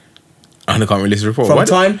it. And I can't release the report. From Why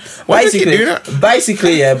time, why did they keep doing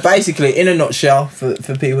that? basically, in a nutshell, for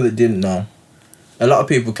people that didn't know, a lot of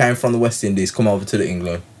people came from the West Indies, come over to the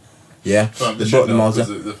England. Yeah, they brought them over.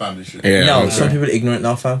 The family should. Yeah. No, okay. some people are ignorant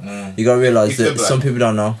now, fam. You gotta realise If they're that black. some people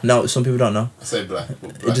don't know. No, some people don't know. I say black. But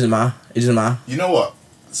It black. doesn't matter. It doesn't matter. You know what?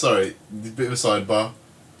 Sorry, a bit of a sidebar.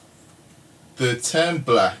 The term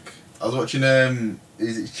black, I was watching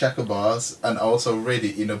is it Chaka Bars, and I also read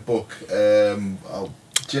it in a book.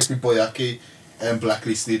 Jeffrey Boyaki,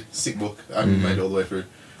 Blacklisted, sick book. I haven't made it all the way through.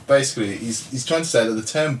 Basically, he's trying to say that the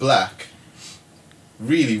term black,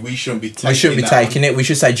 really, we shouldn't be taking. We shouldn't be taking it. We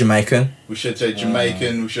should say Jamaican. We should say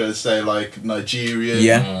Jamaican. We should say like Nigerian,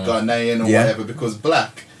 Yeah. Ghanaian, or Yeah. whatever. Because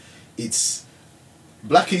black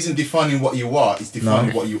isn't defining what you are. It's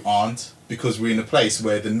defining No. what you aren't. Because we're in a place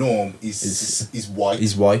where the norm is white.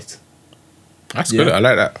 He's white. That's Yeah. good. I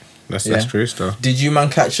like that. That's Yeah. true stuff. Did you man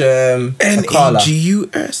catch a Carla?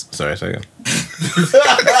 NEGUS. Sorry, say again.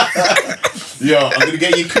 Yo, I'm gonna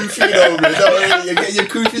get your Koofy over it. Don't worry, you get your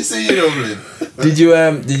Koofy singing over it.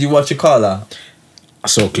 Did you watch a Carla? I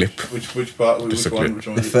saw a clip. Which part? Which Just a one? clip. Which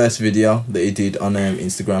one? The first video that he did on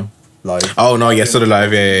Instagram live. Oh no, yeah, saw the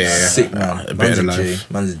live. Yeah. Sick man. A bit Man's of a the G.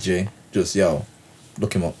 live. Man's a G. Just yo,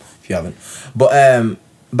 look him up if you haven't. But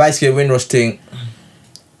basically a Windrush thing.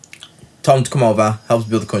 Tom to come over, help us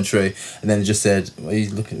build the country, and then just said, "What are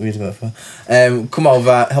you looking about for?" Come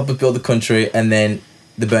over, help us build the country, and then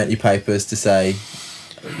they burnt your papers to say,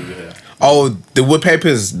 Oh, the wood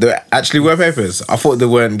papers. The actually were papers. I thought they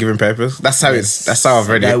weren't giving papers. That's how it's. That's how I've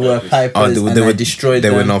read it. They were papers, Oh, and they destroyed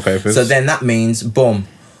them. There were no papers. So then that means, boom.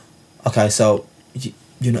 Okay, so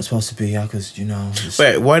you're not supposed to be here because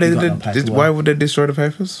Wait, why you did got they? no paperwork. Why would they destroy the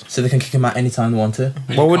papers? So they can kick him out anytime they want to.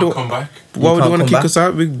 And Why you would can't they- come back. Why would they can't want to come kick us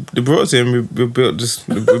out? They brought us in. We built this.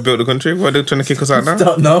 We built the country. Why are they trying to kick us out now?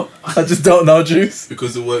 Don't know. I just don't know, Juice.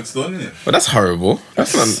 Because the work's done, innit? Well, that's horrible.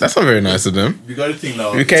 That's not very nice of them. You got to think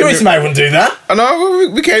now. We came Juice here, mate wouldn't do that. I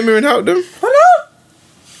know. We came here and helped them. I know.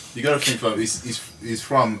 You got to think from he's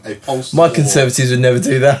from a post. My Conservatives would never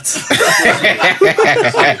do that.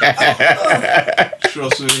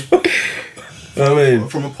 Trust me. I mean,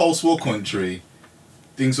 From a post-war country,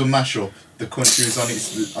 things will mash up. The country is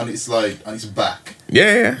on its back.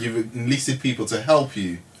 Yeah. You've enlisted people to help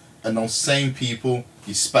you, and those same people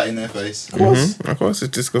you spat in their face. of course. Of course,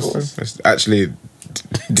 it's disgusting. It's actually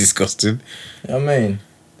disgusting. I mean,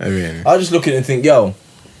 I mean, I just look at it and think, yo,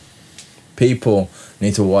 people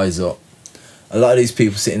need to wise up. A lot of these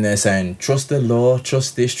people sitting there saying, trust the law,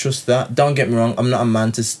 trust this, trust that. Don't get me wrong, I'm not a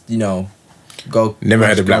man to, go... never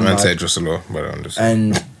heard a black man mad. say trust the law, but I'm just.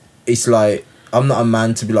 And it's like, I'm not a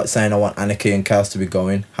man to be like saying I want anarchy and chaos to be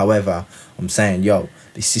going. However, I'm saying, yo,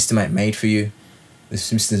 this system ain't made for you. This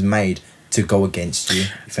system's made to go against you.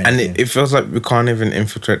 If And anything. it feels like we can't even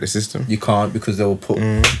infiltrate the system. You can't because they will put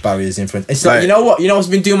barriers in front. It's like, Like- you know what? You know what's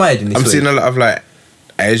been doing my head in this I'm week? seeing a lot of like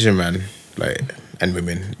Asian men, like and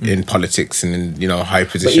women in politics and in high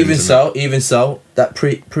But positions. even so, that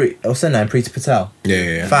what's her name? Preeti Patel.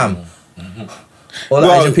 Yeah. Fam. All the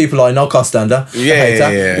Well- Asian people I know can't stand her. Yeah, I hate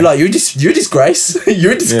her. yeah. You're like, you're a disgrace.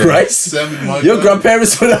 You're a disgrace. Same with my Your guy.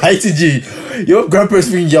 grandparents would have hated you. Your grandparents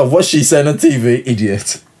thinking, yo, what's she saying on TV?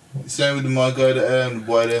 Idiot. Same with my guy, the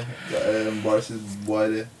boy there, Boris is boy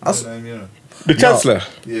there. That's- Name, you know. The chancellor.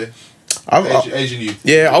 Yeah. I've- Asian youth.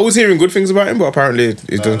 Yeah, I was hearing good things about him, but apparently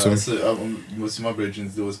he's done some. Most of my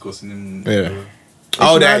brethren, they was cussing him. Yeah.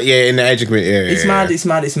 Oh, that mad. yeah, in the Asian community. Yeah, It's yeah, mad.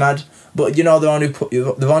 yeah. It's mad. But they've only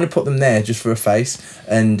put them there just for a face,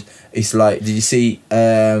 and it's like, did you see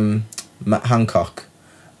Matt Hancock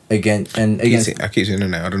against I keep seeing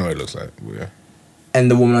him now. I don't know what it looks like. But yeah.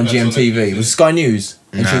 and the woman on That's on GMTV? the- It was Sky News,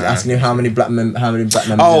 and she was Nah. asking him how many black members.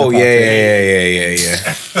 Oh in the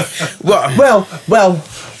yeah. party. Well, Well,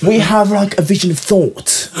 we have like a vision of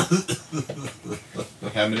thought.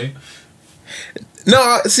 How many?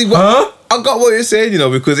 no. See what I got what you're saying,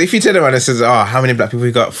 because if you turn around and says, "Oh, how many black people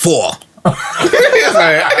you got?" 4. It's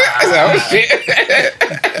like, oh shit.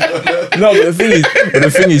 No, but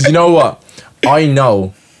the thing is, you know what? I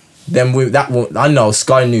know them. I know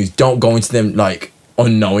Sky News don't go into them like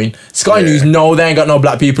unknowing. Sky Yeah. News know they ain't got no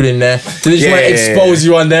black people in there, so they just Yeah, want to yeah, expose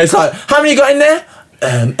you on there. It's like, how many you got in there?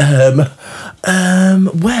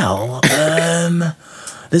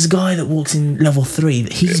 There's a guy that walks in level 3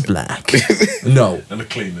 that he's black. No, And a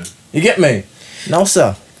cleaner. you get me? No,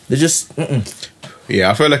 sir. They're just. Yeah,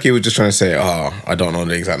 I feel like he was just trying to say, "Oh, I don't know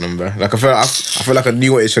the exact number." Like I feel like I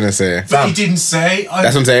knew what he's trying to say. But he didn't say.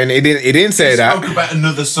 That's what I'm saying. He didn't say He that. spoke about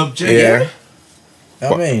another subject. Yeah.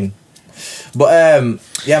 I mean, but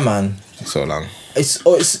yeah, man. So long.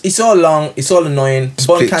 It's all long. It's all annoying.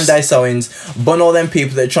 Bun please. Candace Owens, bun all them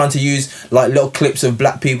people that are trying to use like little clips of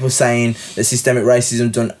black people saying that systemic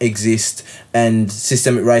racism don't exist and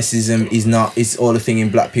systemic racism is not. It's all a thing in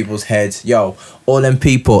black people's heads. Yo, all them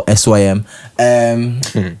people, SYM, and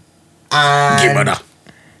Give me that.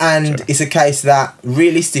 and it's a case that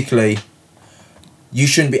realistically, you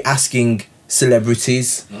shouldn't be asking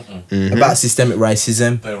celebrities about systemic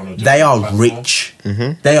racism. They're on a different They are platform. rich.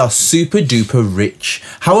 They are super duper rich.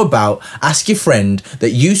 How about ask your friend that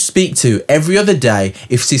you speak to every other day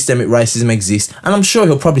if systemic racism exists, and I'm sure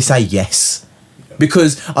he'll probably say yes.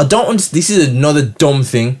 Because I don't understand. This is another dumb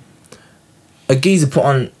thing. A geezer put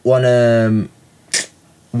on one of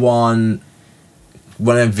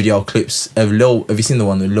them video clips of Lil. Have you seen the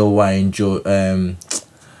one with Lil Wayne,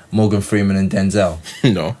 Morgan Freeman, and Denzel?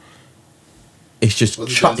 No. It's just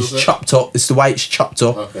What's it, Denzel it's say? chopped up. It's the way it's chopped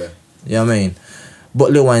up. Okay. You know what I mean?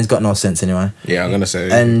 But Lil Wayne's got no sense anyway. Yeah, I'm gonna say.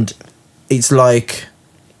 And it's like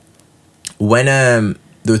when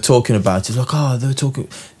they were talking about it, like, oh, they were talking.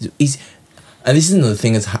 And this is another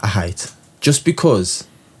thing that I hate. Just because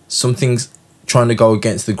something's trying to go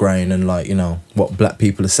against the grain and like, what black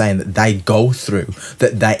people are saying that they go through,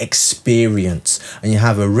 that they experience, and you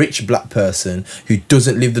have a rich black person who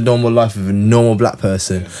doesn't live the normal life of a normal black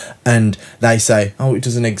person, and they say, oh, it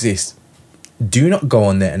doesn't exist. Do not go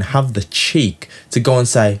on there and have the cheek to go and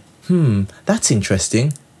say, that's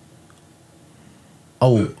interesting. I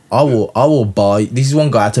will buy. This is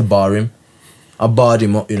one guy I had to bar him. I barred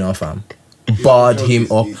him up, fam. barred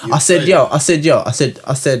him up. I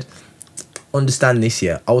said, understand this,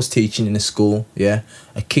 yeah. I was teaching in a school, yeah.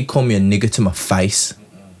 A kid called me a nigger to my face.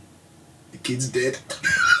 The kid's dead.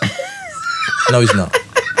 No, he's not.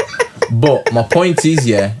 But my point is,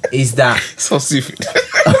 yeah, is that So stupid.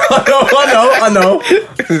 I know.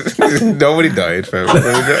 Nobody died, fam.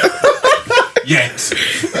 Yet.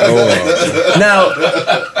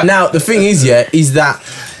 Now the thing is, yeah, is that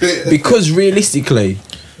because realistically,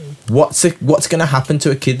 what's gonna happen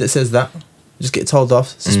to a kid that says that? Just get told off,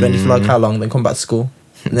 suspended for like how long, then come back to school.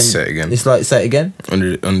 And then Say it again. It's like, say it again.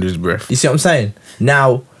 Under his breath. You see what I'm saying?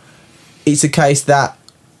 Now, it's a case that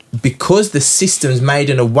because the system's made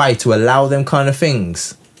in a way to allow them kind of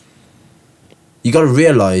things, you got to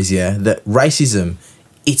realise, yeah, that racism,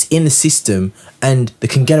 it's in the system and they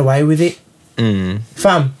can get away with it.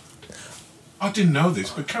 Fam, I didn't know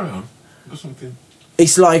this, but carry on. Or something.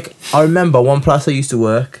 it's like, I remember one place I used to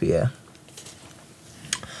work, yeah.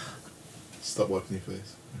 Stop wiping your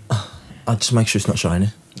face. I'll just make sure it's not shiny.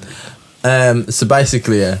 So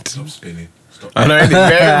basically, yeah. Stop spinning. Stop. I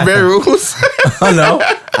know, very rules. I know.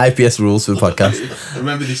 APS rules for the podcast.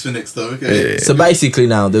 Remember this for next time, okay? So basically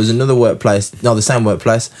now, there was another workplace, no, the same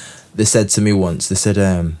workplace, they said to me once, they said,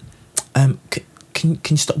 can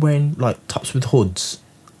you stop wearing like tops with hoods?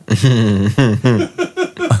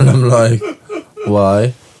 And I'm like,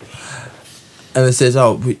 why? And they says,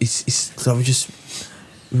 oh, it's so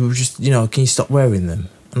we were just, you know, can you stop wearing them?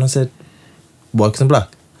 And I said, why? Because I'm black.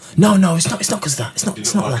 No, it's not because of that.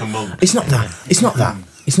 It's not like that. a monk. It's not that.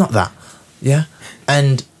 It's not that. Yeah.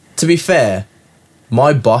 And to be fair,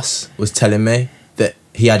 my boss was telling me that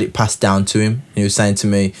he had it passed down to him. And he was saying,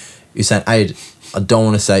 Aid, I don't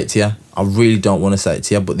want to say it to you. I really don't want to say it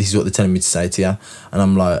to you, but this is what they're telling me to say to you. And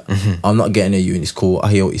I'm like, I'm not getting at you, and it's cool.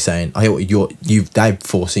 I hear what you're saying. I hear what they're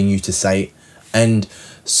forcing you to say it. And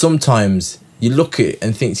sometimes you look at it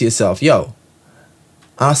and think to yourself, yo,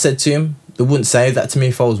 I said to him, they wouldn't say that to me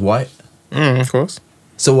if I was white. Of course.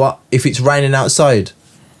 So what? If it's raining outside,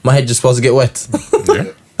 my head just supposed to get wet.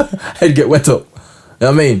 Yeah. Head get wet up. You know what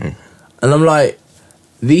I mean? And I'm like,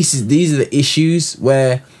 these are the issues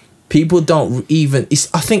where people don't even.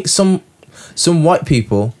 I think some white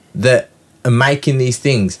people that are making these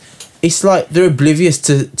things, it's like they're oblivious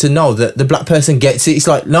to know that the black person gets it. It's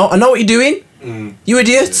like, no, I know what you're doing. You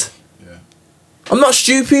idiot. Yeah. I'm not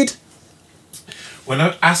stupid. When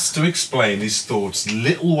asked to explain his thoughts,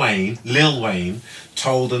 Lil Wayne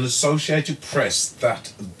told an Associated Press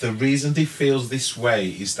that the reason he feels this way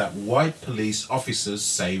is that white police officers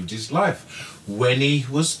saved his life when he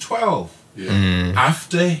was 12. Yeah.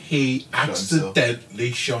 After he Shot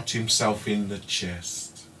accidentally shot himself in the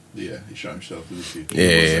chest. Yeah, he shot himself with a kid.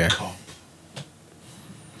 He was Yeah. a cop.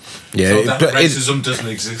 Yeah, So that but racism doesn't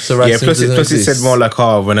exist. So yeah. racism Plus, doesn't he said exist. more like,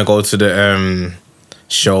 oh, when I go to the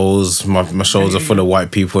shows, my shows are full of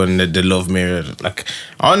white people and they love me. Like,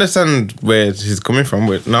 I understand where he's coming from,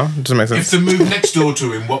 but no, it doesn't make If sense. they moved next door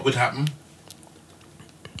to him, what would happen?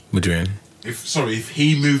 What do you mean? If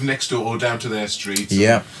he moved next door or down to their street,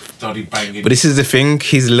 Yeah. started banging. But this is the thing.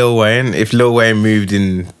 He's Lil Wayne. If Lil Wayne moved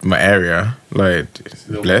in my area, like,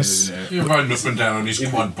 Lil bless. Wayne, isn't it? You're riding up and down on his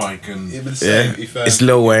quad bike and Yeah, but the Yeah, same, if, it's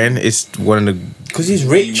Lil Wayne. It's one of the Because he's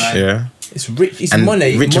rich. Man. yeah. It's rich. It's And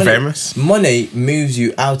money. rich and money, famous. Money moves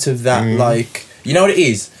you out of that. Like, you know what it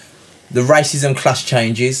is? The racism class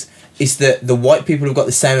changes. It's that the white people have got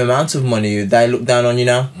the same amount of money. They look down on you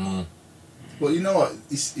now. Well, you know what?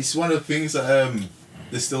 It's one of the things that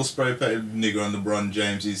they still spray painted nigger on LeBron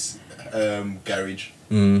James's garage.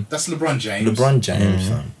 That's LeBron James. LeBron James.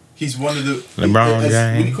 fam. He's one of the LeBron when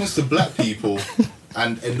James. it comes to black people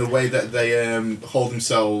and the way that they hold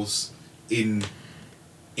themselves in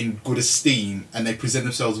good esteem and they present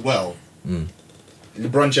themselves well.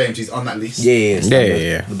 LeBron James is on that list. Yeah.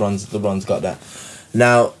 Yeah. LeBron's got that.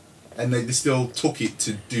 Now, And they still took it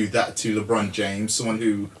to do that to LeBron James, someone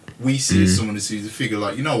who we see as someone who's a figure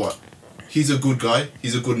like, you know what? He's a good guy.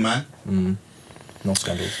 He's a good man. no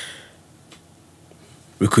scandals.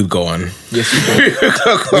 We could go on. Yes,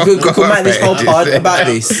 we could make this whole pod about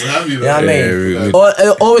this. We'll have you, You know what I Yeah, mean? we-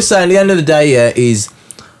 All we're saying at the end of the day, yeah, is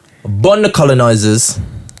burn the colonizers.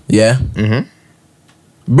 Yeah.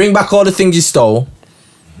 Bring back all the things you stole.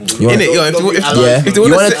 You want, Innit, yo, if you- if- yeah. if they You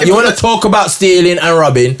wanna want say- if to they wanna- talk about stealing and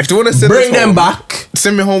robbing? If they wanna send bring us them home, back,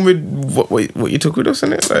 Send me home with what you took with us,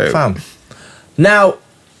 innit? Like, fam. Now,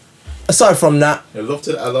 aside from that, Yeah, love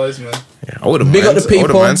to the allies, man. yeah, I wouldn't big mind. up the I wouldn't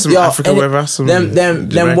people. mind some Yo, African and weather, some them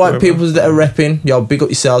Jamaican white weather. peoples that are repping. Yo, big up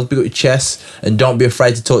yourselves, big up your chests, and don't be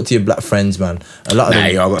afraid to talk to your black friends, man. A lot of Nah,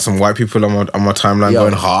 them. yo, I got some white people on my timeline Yo,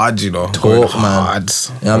 going hard, you know. Going talk, man. hard.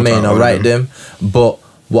 You know what I mean? I rate them, but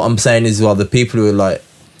what I'm saying is, well, the people who are like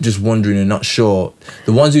just wondering and not sure,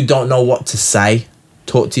 the ones who don't know what to say,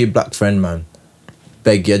 talk to your black friend, man.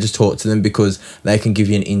 Beg you, just talk to them, because they can give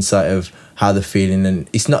you an insight of how they're feeling. And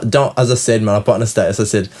it's not, don't, as I said, man, I put on a status, I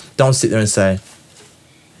said, don't sit there and say,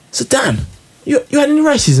 so Dan, you had any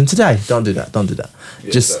racism today? Don't do that.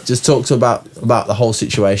 Yeah, just talk to about the whole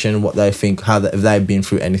situation, what they think, if they've been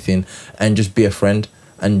through anything, and just be a friend.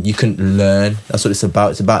 And you can learn. That's what it's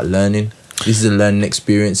about. It's about learning. This is a learning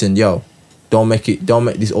experience, and don't make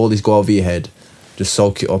all this go over your head. Just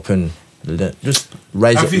soak it up and just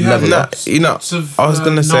raise Have it, you level had up. lots of I was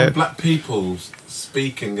gonna say- non-black people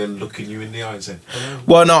speaking and looking you in the eye and saying, hello?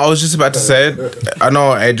 Well, no, I was just about to say it. I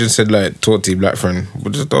know Adrian said, like, talk to your black friend,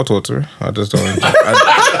 but just don't talk to her. I just don't.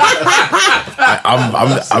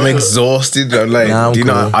 I'm exhausted. Like, Nah, I'm do you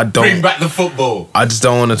know? cool. I don't. Bring back the football. I just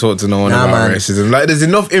don't want to talk to no one Nah, about man. racism. Like, there's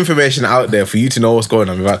enough information out there for you to know what's going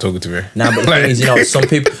on without talking to me. Nah, but the thing is,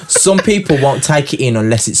 some people won't take it in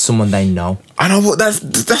unless it's someone they know. I know, but that's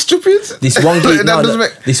stupid. This one geezer, That doesn't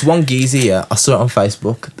make- this one geezer, yeah, I saw it on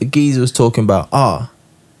Facebook. The geezer was talking about,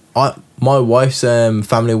 my wife's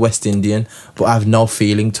family West Indian, but I have no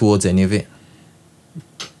feeling towards any of it.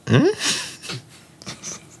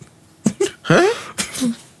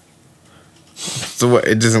 So what?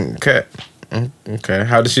 It doesn't care. Okay.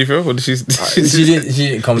 How does she feel? What did she? She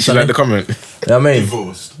didn't comment She on like it. the comment. You know what I mean?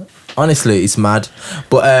 Divorced. Honestly, it's mad.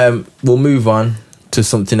 But we'll move on to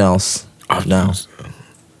something else now.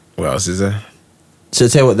 What else is there? Should I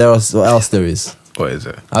tell you what else there is? What is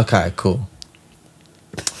it? Okay, cool.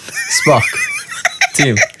 Spock.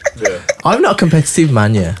 Tim. Yeah. I'm not a competitive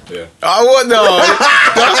man, yeah. Yeah. Oh, what no?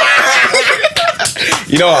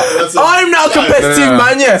 You know what? I'm not a competitive No.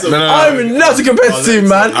 man, yeah. No. I'm not a competitive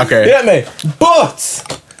man. Okay. You get me? But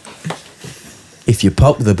if you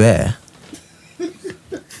poke the bear,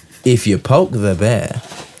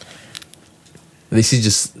 this is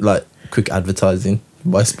just like quick advertising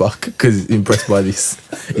by Spock because he's impressed by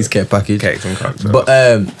his care package. Cakes and cocktails. But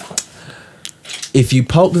if you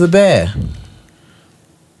poke the bear,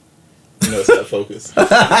 You know, it's out of focus. all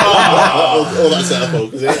that's out of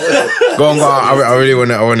focus. Yeah. Go on. I really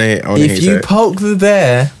want to hear if you it. poke the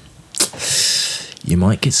bear, you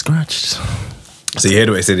might get scratched. So you heard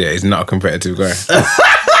what he said, yeah? He's not a competitive guy.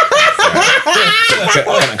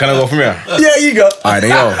 Can I go from here? Yeah, you go. Alright, then,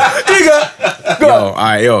 yo. You go. Yo,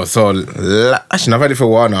 alright, yo. So, actually, I've had it for a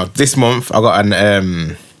while now. This month, I got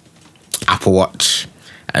an Apple Watch.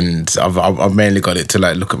 And I've mainly got it to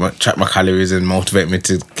like track my calories and motivate me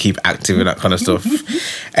to keep active and that kind of stuff.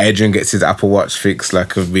 Adrian gets his Apple Watch fixed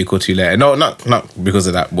like a week or two later. No, not because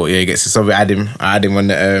of that, but yeah, he gets it. So I add him on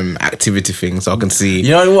the activity thing so I can see.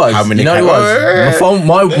 You know what it was? How many? You know what it was? My phone,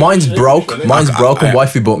 mine's broke. Mine's broke, and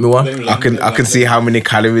wifey bought me one. I can see how many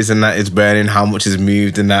calories and that is burning, how much is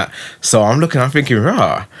moved and that. So I'm thinking,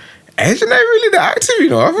 rah. Adrian ain't really that active, you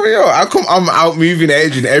know. I'm out moving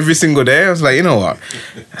Adrian every single day. I was like, you know what?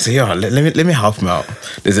 I said, yo, let me help him out.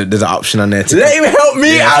 There's an option on there. Let him help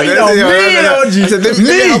me out, you know. I Me, said, let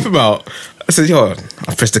me help him out. I said, yo,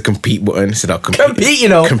 I pressed the compete button. I said, I'll Compete, you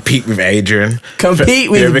know. Compete with Adrian. Compete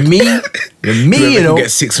with Whoever- me. With me, you whoever know. can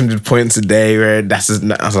get 600 points a day, right? I was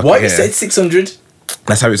like, Why yeah. you said 600?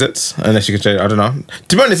 That's how it sits. Unless you can change it. I don't know.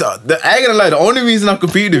 To be honest, I ain't gonna lie. The only reason I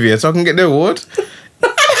competed with you is so I can get the award.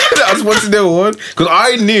 I just wanted the award because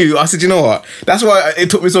I knew. I said, you know what? That's why it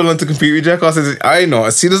took me so long to compete with Jack. I said, I know.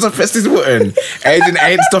 As soon as I press this button, Adrian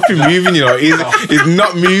ain't stopping moving. You know, he's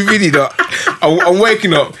not moving. You know, I'm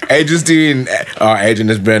waking up. Adrian's doing. Adrian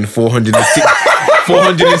has burned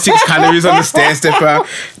 406 calories on the stair stepper.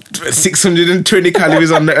 620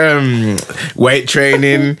 calories on the weight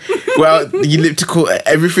training. Well, the elliptical,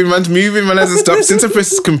 everything, man's moving. Man hasn't stopped since I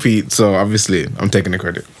pressed compete. So obviously, I'm taking the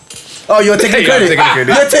credit. Oh, you're taking the Yeah, I'm credit. taking the credit.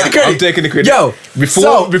 You're taking the credit. I'm taking the credit. Yo,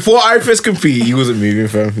 Before I pressed compete, he wasn't moving,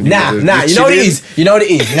 fam. Nah. You know what it is. You know what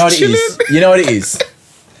it is. You know what it is. You know what it is.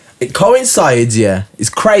 It coincides. Yeah, it's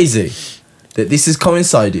crazy that this has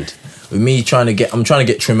coincided with me I'm trying to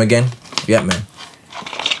get trim again. You get me?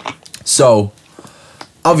 So,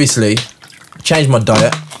 obviously, changed my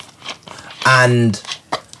diet, and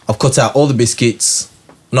I've cut out all the biscuits.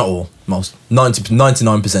 Not all, most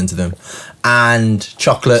 99% of them, and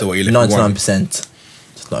chocolate. So what, you left with 99%.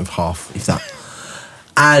 Just not even half, if that.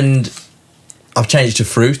 And I've changed to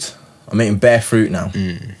fruit. I'm eating bare fruit now.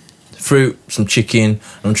 Fruit, some chicken.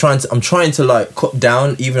 I'm trying to like cut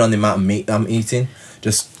down even on the amount of meat that I'm eating,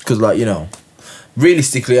 just because, like, you know,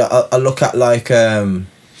 realistically, I look at like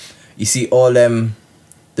you see all the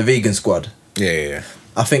vegan squad. Yeah.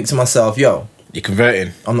 I think to myself, yo, You're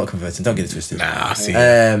converting. I'm not converting. Don't get it twisted. Nah, I see.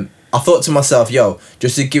 I thought to myself, yo,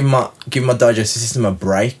 just to give my digestive system a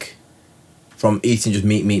break from eating just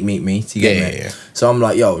meat. You get me? Yeah. So I'm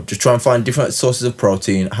like, yo, just try and find different sources of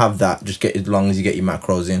protein. Have that. Just get as long as you get your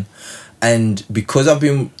macros in. And because I've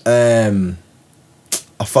been, I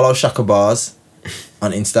follow Shaka Bars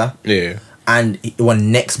on Insta. Yeah. And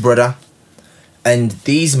one next brother, and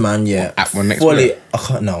these man, At One Next fully. Brother? I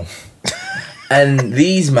can't know. And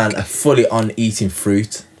these man are fully on eating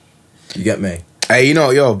fruit. You get me? Hey, you know,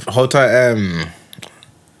 yo, hold tight.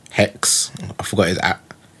 Hex. I forgot his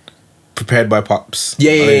app. Prepared by Pops.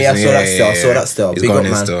 Yeah. I saw that still. It's Big going up,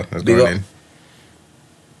 in man. still. It's Big going up.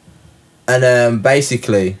 in. And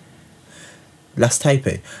basically, last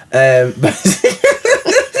tapey.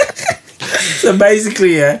 So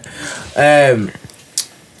basically, yeah.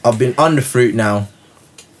 I've been on the fruit now.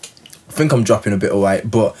 I think I'm dropping a bit of weight,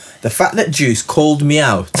 but the fact that Juice called me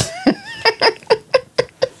out.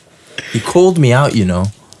 He called me out, you know.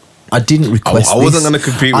 I didn't request I wasn't gonna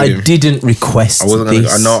compete with him. I didn't request I wasn't gonna.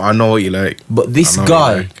 this. I know what you like. But this I know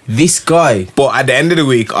what you guy, like. But at the end of the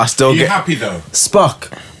week, I still Are you get. happy though?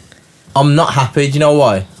 Spock, I'm not happy. Do you know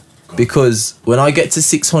why? Because when I get to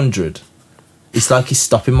 600, it's like he's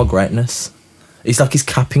stopping my greatness. It's like he's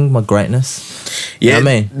capping my greatness. Yeah, You know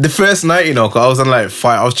what I mean? the first night, you know, 'cause I was on like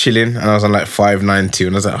I was chilling, and I was on like 592,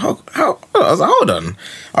 and I was like, how? I was like, hold on,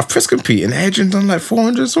 I've press compete, and Adrian's on like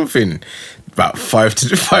 400 something, about 5 to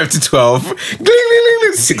 12, gling, gling,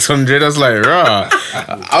 gling, 600. I was like, rah.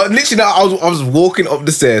 I was walking up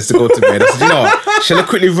the stairs to go to bed. I said, you know what, shall I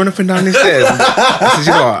quickly run up and down the stairs? I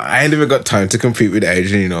said, you know what, I ain't even got time to compete with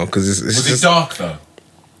Adrian, you know, because it's Was just it dark though?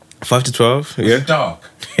 5 to 12. Was Yeah, it dark?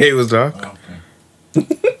 it was dark. Okay.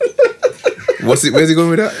 Where's he going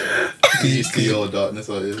with that? You used to your darkness,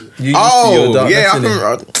 are you? You used to your Oh, darkness, yeah,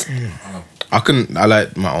 innit? I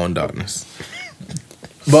like my own darkness.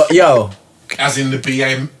 But yo, As in the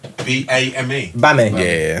BAME? Bammy.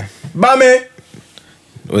 Yeah. Bammy.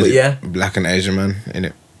 Was But it yeah. black and Asian man in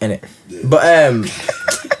it? Innit? But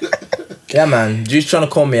yeah, man. Juice trying to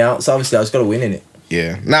call me out, so obviously I just got to win in it.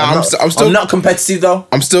 Yeah. Nah, I'm not competitive though.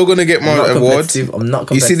 I'm still gonna get my I'm not awards. competitive. I'm not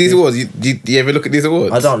You see these competitive. awards? You ever look at these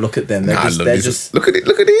awards? I don't look at them. They're Nah, just, look, they're these- just. look at it.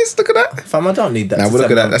 Look at these. Look at that. Fam, I don't need that. Nah, to but look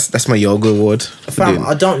tell at me that. That's my yoga award. Fam,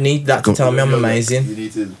 I don't need that to tell me I'm amazing. You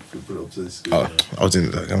need to put it up to the screen. Oh, I was in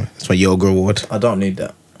that. That's my yoga award. I don't need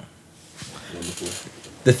that. Wonderful.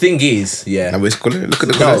 The thing is, yeah. Now what's called it? Look at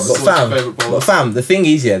the No, colours. but What's your favourite pose? the thing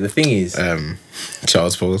is, yeah. The thing is,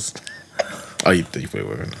 Charles pose. Oh, you put it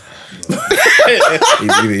wearing.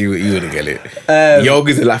 You wouldn't get it.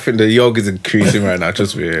 Yogas are laughing. The yogas are creasing right now.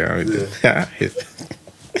 Trust me. I mean,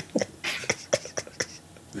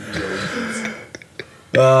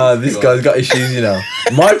 this guy's got issues, you know.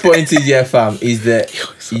 My point is, yeah, fam, is that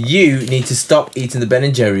you need to stop eating the Ben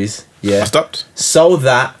and Jerry's, yeah, I stopped. so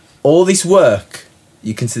that all this work,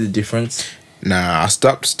 you can see the difference. Nah, I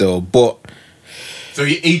stopped still, but So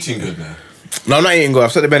you're eating good now? no, I'm not eating good.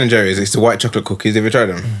 I've stopped the Ben and Jerry's. It's the white chocolate cookies. Have you tried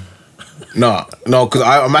them? No, because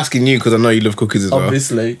I'm asking you because I know you love cookies as well.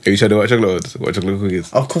 Obviously. Have you tried the white chocolate ones? White chocolate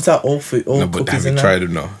cookies? I've cut out all food, all No, but cookies have you in tried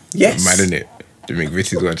them? No. Yes. Mad in it. The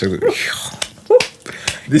McVitie's white chocolate.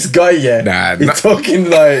 This guy, yeah, Nah, he's not- talking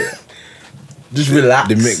like, just relax.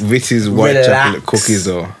 The McVitie's white Relax. chocolate cookies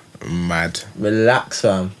are mad. Relax,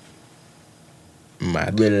 fam.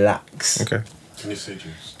 Mad. Relax. Okay. Can you say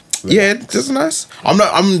juice? Yeah, that's nice. I'm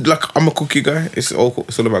a cookie guy. It's all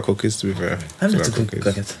about cookies, to be fair. I'm It's not a about good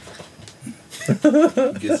cookies. cook.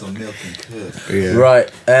 Get some milk and curd. Yeah. Right.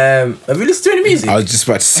 Have you listened to any music? I was just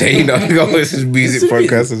about to say, you know, this is music It's a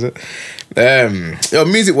podcast, is it? Yo,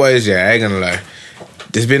 music wise, yeah, I ain't gonna lie.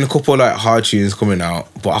 There's been a couple like hard tunes coming out,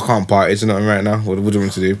 but I can't party to nothing right now. What do you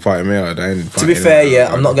want to do? Party me out? To be fair,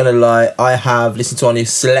 yeah, I'm not gonna lie. I have listened to only a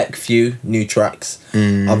select few new tracks.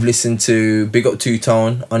 I've listened to Big Up Two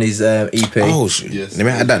Tone on his EP. Oh shit! Yes. Let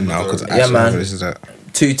me add that now because Yeah, man. This is that.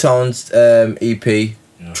 Two Tones EP.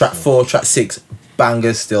 Track 4, track 6,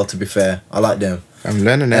 bangers still. To be fair, I like them. I'm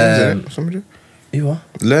learning names. innit? Somebody You are.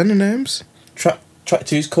 learning names. Track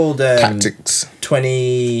 2 is called Tactics.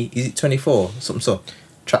 20. Is it 24? Something so.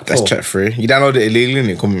 Track 4. That's track 3. You downloaded it illegally and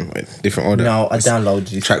it come in different order. No, I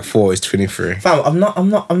downloaded it. Track 4 is 23. Fam, I'm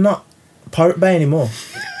not Pirate Bay anymore.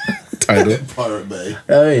 Title. Pirate Bay.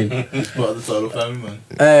 I mean. It's part of the Title family,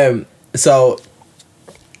 man. So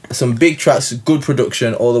some big tracks, good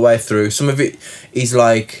production all the way through. Some of it is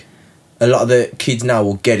like a lot of the kids now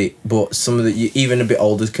will get it, but some of the even a bit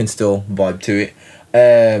older can still vibe to it.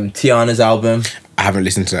 Tiana's album, I haven't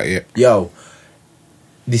listened to that yet. yo,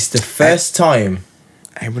 this is the first time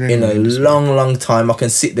in a long time I can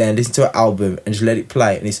sit there and listen to an album and just let it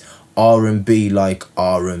play, and it's R&B like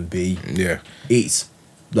R&B. Yeah. It's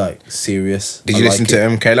like serious. Did I you like listen it.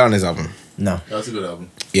 to Kaylani's album? No. That's a good album.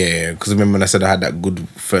 Yeah, because remember when I said I had that good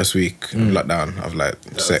first week of lockdown of like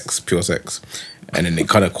pure sex, and then it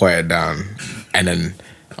kind of quieted down, and then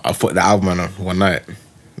I put the album on one night,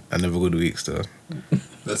 another good week still.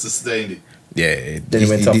 That sustained it. Yeah, Then it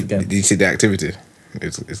went off again. Did you see the activity?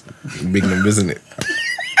 It's big numbers, isn't it?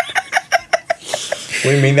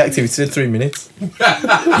 What do you mean the activity did 3 minutes?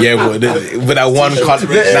 Yeah, but that one column.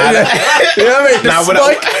 You know what I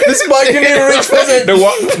mean? The spike in the rich wasn't. The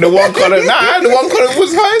one column. The one column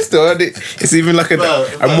was high still. It's even like a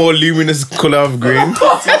more luminous color of green.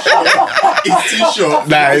 It's too short.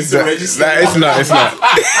 Nah, it's not. It's not.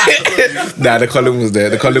 Nah, the column was there.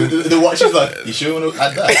 The column. The watch is like, you sure want to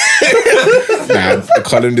add that? Nah, the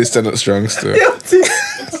column did stand up strong still.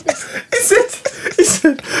 He said,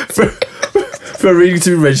 for a reading to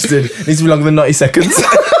be registered, it needs to be longer than 90 seconds.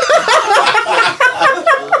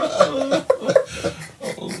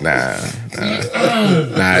 Nah.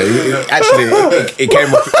 Actually, it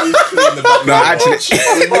came up. No, actually.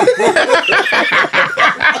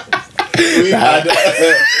 We had a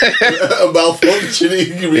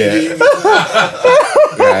malfunctioning reading.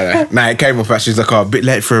 Nah, it came up actually. She's like, oh, a bit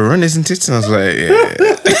late for a run, isn't it? And I was like, yeah.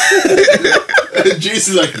 Juice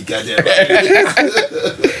is like, you goddamn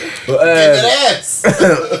But, ass.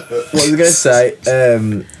 what was I going to say?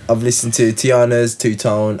 I've listened to Tiana's Two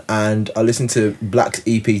Tone and I listened to Black's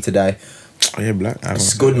EP today. Oh, yeah, Black.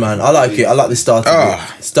 It's good, man. I like it. I like the start of it.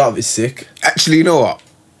 Start of it's sick. Actually, you know what?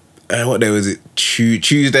 What day was it?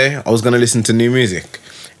 Tuesday. I was gonna listen to new music,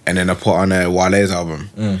 and then I put on Wale's album,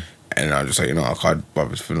 and I was just like, you know, I can't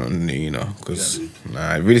bother for nothing new, you know, because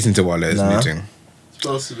I really listened to Wale's new thing. It's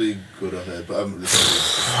supposed to be good on there, but I haven't listened to it.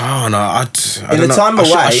 Oh no, I In don't the know. time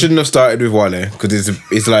away- I shouldn't have started with Wale because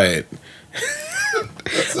it's like.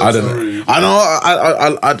 I don't know.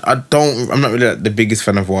 I don't. I'm not really like the biggest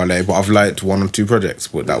fan of Wale, but I've liked one or two projects.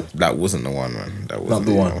 But that wasn't the one, man. That wasn't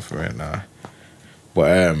the one for it. Nah.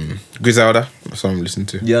 But Griselda, that's what I'm listening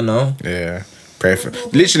to. Yeah, no. Yeah.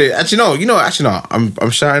 Perfect. Literally, actually no. I'm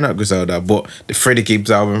shouting out Griselda, but the Freddie Gibbs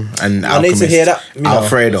album and I need to hear that. You know,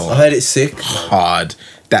 Alfredo. I heard it's sick. Hard.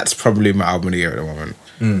 That's probably my album of the year at the moment.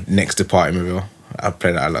 Next to Party Mobile. I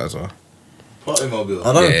play that a lot as well. Party Mobile.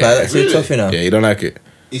 I don't play that. It's too Really? tough, you know. Yeah, you don't like it.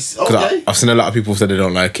 It's Because okay. I've seen a lot of people say they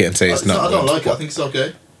don't like it and say it's not. I don't good. like it. I think it's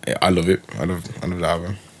okay. Yeah, I love it. I love the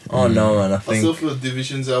album. Oh no, man! I I still think feel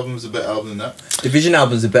Division's album is a better album than that. Division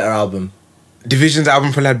album's a better album. Division's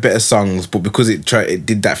album probably had better songs, but because it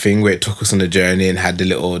did that thing where it took us on a journey and had the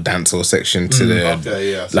little dancehall section to the.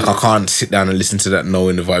 Okay, yeah. Like I can't sit down and listen to that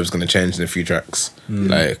knowing the vibe's gonna change in a few tracks.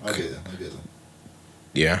 Like I get that.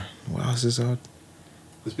 yeah, what else is hard?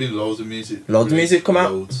 There's been loads of music. Loads of music come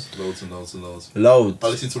out? Loads. Loads. I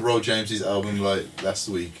listened to Ro James's album like last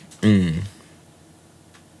week.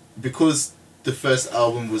 Because the first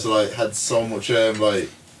album was like had so much like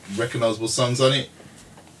recognizable songs on it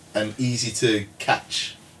and easy to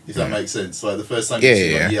catch, if that makes sense. Like the first song,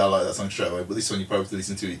 Yeah. I like that song straight away. But this one you probably have to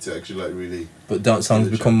listen to it to actually like really. But don't songs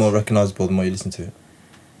Give it a become chance. more recognisable the more you listen to it?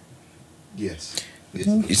 Yes.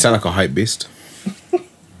 You sound like a hype beast. I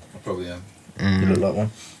probably am. You look like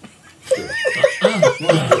one.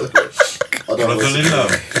 I don't wear Brotherly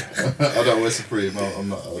love. Supreme. I don't wear Supreme. I'm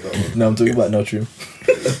not. I don't wear. No, I'm talking about No Trim.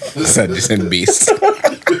 Said just in beast.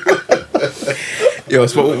 Yo,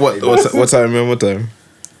 so what time, man? What time?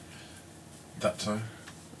 That time.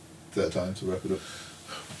 That time to wrap it up.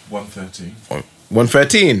 1:13.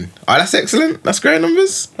 1:13. Oh, that's excellent. That's great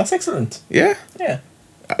numbers. That's excellent. Yeah. Yeah.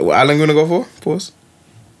 How long you gonna go for? Pause.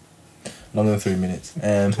 Longer than 3 minutes.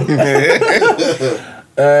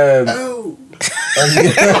 Oh.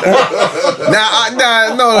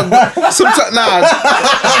 No. Sometimes, no.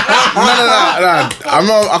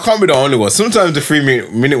 I can't be the only one. Sometimes the 3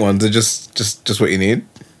 minute ones are just what you need.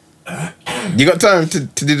 You got time to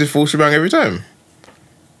do the full shebang every time.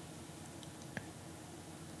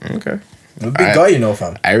 Okay. I'm a big guy, you know,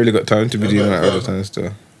 fam. I really got time to be doing that all the time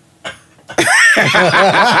still.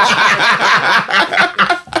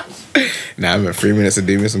 Nah, I'm at 3 minutes to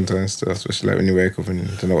do me sometimes still, especially like when you wake up and you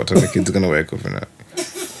don't know what time the kids are gonna wake up and that.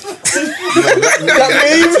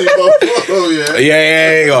 Oh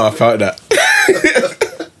yeah. Yeah, I felt that.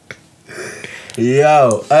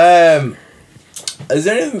 Yo, is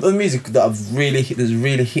there any other music that that's really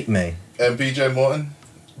hit me? BJ Morton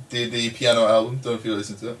did the piano album. Don't know if you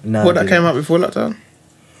listen to it. No. What, that came out before lockdown?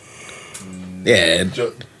 Yeah.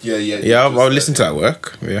 Yeah, I listened to it at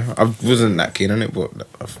work. Yeah, I wasn't that keen on it, but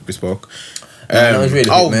we spoke. That was really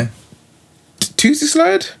hit me. Tuesday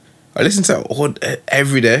Slide. I listen to it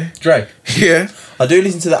every day. Drake. Yeah. I do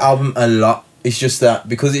listen to the album a lot. It's just that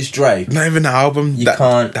because it's Drake, Not even the album. You that,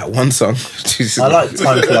 can't- That one song. I like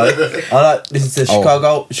Time Flies. I like listen to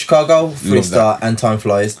Chicago Freestyle and Time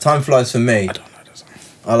Flies. Time Flies for me. I don't know that song.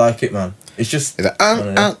 I like it, man. It's just. It's like,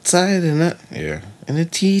 I'm outside in that. Yeah. In a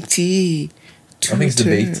TT. I think it's the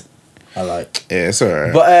beat. I like. Yeah, it's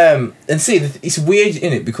alright. But and see, it's weird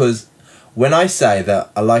in it because when I say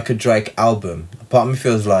that I like a Drake album, a part of me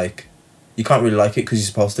feels like you can't really like it because you're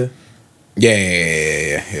supposed to.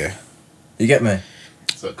 Yeah. You get me?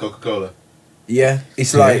 It's like Coca-Cola. Yeah,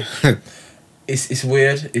 it's like it's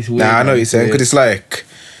weird. It's weird. Nah, I know what you're saying, weird. because it's like,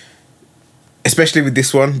 especially with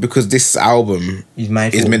this one, because this album He's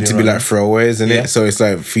made is for meant to be doing like throwaways, isn't Yeah. it? So it's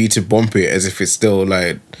like for you to bump it as if it's still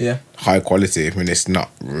like Yeah, high quality when it's not.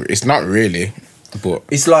 It's not really, but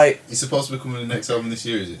it's like It's supposed to be coming in the next album this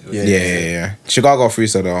year, is it? Yeah. yeah. Chicago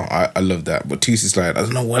Freestyle though, I love that. But Tusi's like, I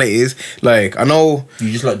don't know what it is. Like I know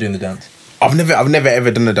you just like doing the dance. I've never ever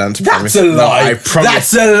done a dance. That's promise. a lie. No, I promise.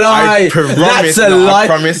 That's a lie. I promise. That's a No, lie. I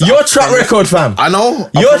promise. Your I track promise. record, fam. I know.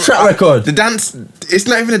 Your track record. The dance. It's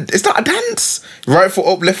not even. It's not a dance. Right foot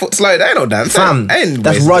up, left foot slide. That ain't no dance. Fam, Ain't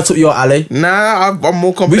that's waste- right up your alley. Nah, I'm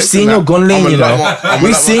more complex. We've seen than your that. gun lane, I'm a you lot know. more- I'm a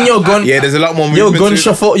We've lot seen more- your gun. Yeah, there's a lot more. Your movement gun to it.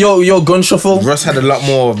 shuffle. Your gun shuffle. Russ had a lot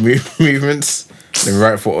more movements than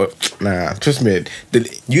right foot up. Nah, trust me.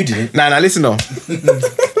 You didn't. Nah, listen though.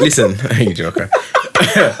 Listen, you joker.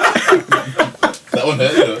 That one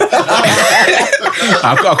hurt, you know.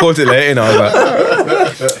 I caught it later, you know.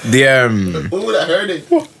 But the Who would have heard it?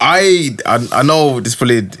 I know this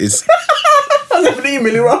probably is. I never knew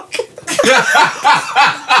Millie Rock.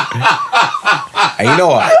 And you know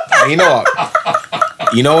what?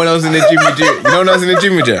 You know when I was in the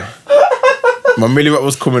gym with you? My Millie Rock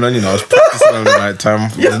was coming on, you know, I was practicing on the night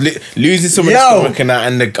time. I was losing some of the stomach and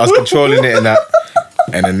that, and I was controlling it and that.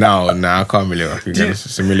 And then now I can't Millie Rock again.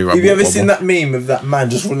 It's a Millie Rock. Have you ever seen that meme of that man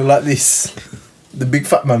just running like this? The big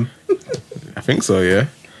fat man. I think so, yeah.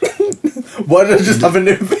 Why did I just have a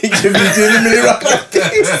new picture of you doing the Millie Rock like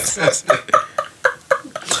this?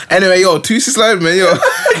 Anyway, yo, Tusi slide, man, yo.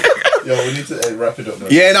 Yo, we need to wrap it up now.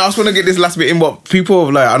 Yeah, no, I just want to get this last bit in, but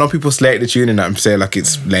people, like, I know people slate the tune in that and say, like,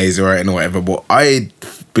 it's lazy writing or whatever, but I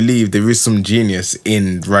believe there is some genius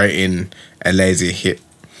in writing a lazy hit.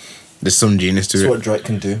 There's some genius to That's it. what Drake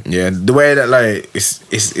can do. Yeah, the way that, like,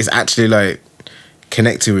 it's actually, like,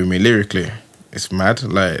 connecting with me lyrically. It's mad,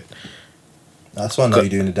 like... That's why I know you're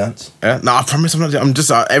doing the dance. Yeah, no, I promise I'm not. I'm just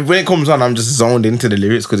when it comes on, I'm just zoned into the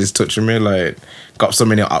lyrics because it's touching me. Like, got so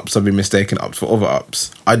many ups, I've been mistaken ups for other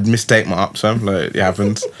ups. I'd mistake my ups, fam. Like, it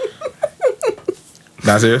happens.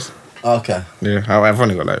 That's serious. Okay. Yeah, I've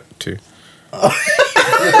only got like 2. Is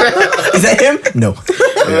that him? No.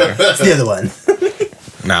 It's the other one.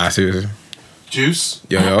 Nah, seriously. Juice,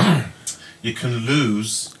 Yo. you can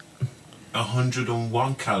lose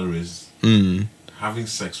 101 calories having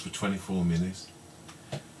sex for 24 minutes.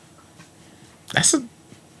 That's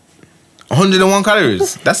 101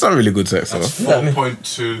 calories. That's not really good sex, though. That's that mean?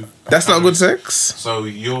 4.2. That's not good calories. sex. So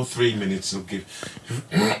your 3 minutes will give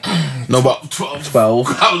No, but 12.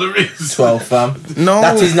 calories. 12, fam. no.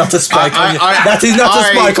 That is not a spike on you. I- That is not a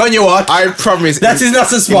spike on your watch. I promise. That is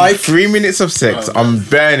not a In spike. 3 minutes of sex, I'm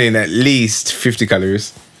burning at least 50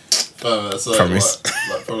 calories. That's like, Promise.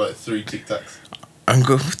 like probably like 3 Tic Tacs. I'm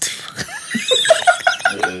good.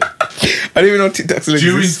 I don't even know TikToks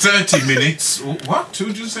During exist. 30 minutes, what?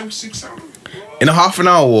 276 hours? In a half an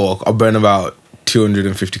hour walk, I burn about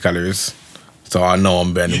 250 calories. So I know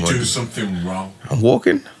I'm burning You more. do something wrong. I'm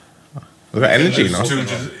walking. I've got energy, you know.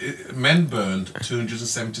 200 men burned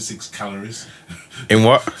 276 calories. In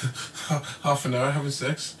what? Half an hour having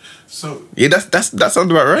sex. So Yeah, that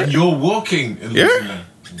sounds about right. you're walking. And Yeah. losing that.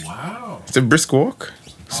 Wow. It's a brisk walk.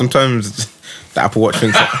 Sometimes the Apple Watch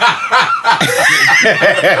thinks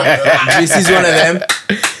This is one of them.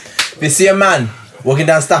 If you see a man walking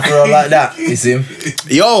down Stafford Road like that, you see him.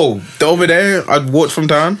 yo, the over there, I'd walk from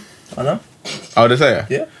town. I know. Oh, did I say?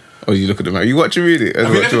 Yeah. Oh, you look at the map. You watch it really?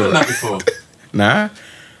 Have you never done that before? Nah.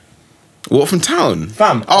 Walk from town.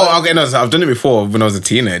 Fam. Oh, okay, no, I've done it before when I was a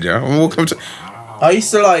teenager. I'm walking from I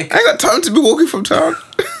used to like, I ain't got time to be walking from town.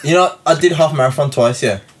 you know, I did half marathon twice,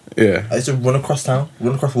 yeah. Yeah. I used to run across town,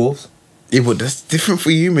 run across Wolves. Yeah, but that's different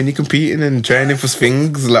for you, man. You're competing and training for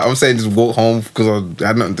things. Like, I'm saying just walk home because I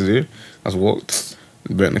had nothing to do. I just walked,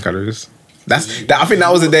 burnt the calories. I think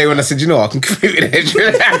that was the day when I said, you know, I can compete with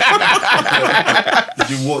Adrian. Did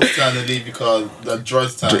you walk to town and leave your car,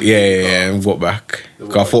 drive to town? yeah, and walk back.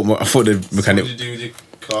 'Cause I thought the So what mechanic. did you do with your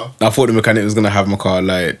car? I thought the mechanic was gonna have my car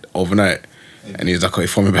like overnight, and he was like, "Oh, he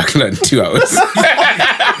phoned me back in like 2 hours."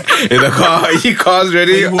 In the car, your car's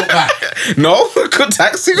ready. You walk back. No, good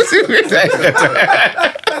taxi. I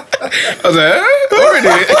was like,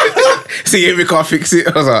 already. See, we can't fix it.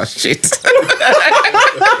 I was like, shit.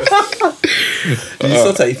 Did you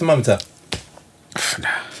still take your thermometer? Nah,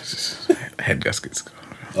 head gaskets.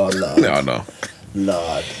 Oh, Lord. No.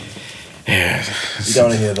 Lord. Yeah. You don't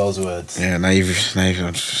want to hear those words. Yeah, now you've let's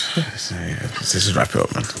just wrap it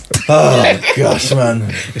up, man. Oh, gosh, man.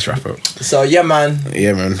 Let's wrap it up. So, yeah, man.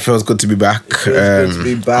 Yeah, man. Feels good to be back. Good to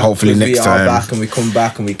be back. Hopefully next we time. are back and we come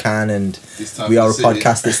back and we can, and This time we are a for the city.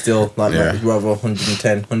 podcaster still. Like, Yeah. we're over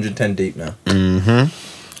 110 deep now.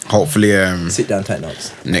 Hopefully, Sit down, take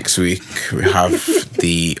notes. next week we have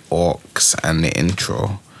the orcs and the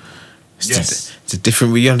intro. Yes. It's a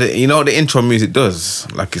different. You know what the intro music does?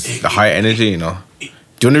 Like it's the high energy. You know. Do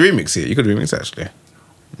you want to remix it? You could remix it actually.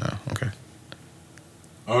 No. Okay.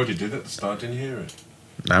 I already did at the start, didn't you hear it?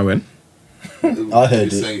 Now when? I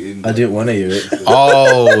heard it. I didn't want to hear it.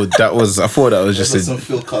 Oh, that was. I thought that was just some a.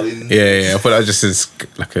 Phil Collins. Yeah. I thought that was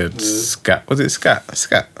just like a scat. Was it scat?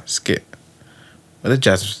 Skit. What the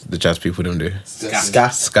jazz people don't do?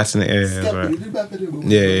 Scat. Scatting it. Yeah. Right.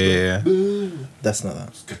 Yeah. That's not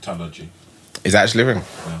that. Scatology. Is that actually living?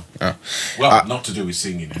 No. Oh. Well, not to do with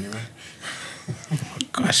singing anyway.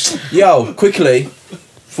 Gosh. Yo, quickly,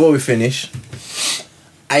 before we finish,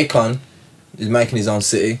 Akon is making his own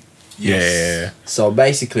city. Yeah. So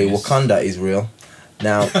basically, Wakanda is real.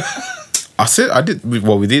 Now, I said I did.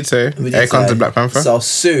 Well, we did say we did Akon's say- a Black Panther. So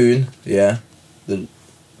soon,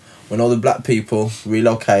 when all the black people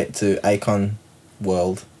relocate to Akon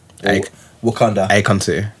world, or Ak- Wakanda, Akon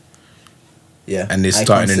City, yeah, and they're Akon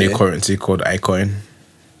starting a new City. currency called Akoin.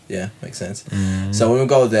 Yeah, makes sense. So when we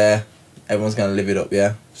go there, everyone's gonna live it up,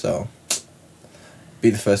 yeah. So be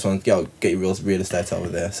the first one. Yo, get your real estate over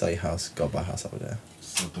there. Sell your house. Go buy a house over there.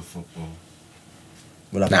 So the football.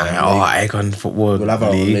 We'll have Nah, our own league. Akon football We'll have our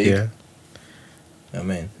own league. league. Yeah, You know what I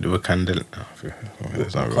mean? the Wakanda.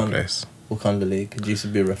 That's not a real Wakanda. place. Wakanda League. It used to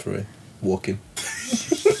be a referee. Walking.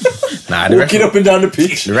 Nah, the, Walking up and down the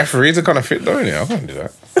pitch. the referees are kind of fit, though, innit? I can't do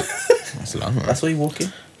that. That's long, man. That's why you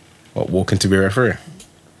walking. What, walking to be a referee?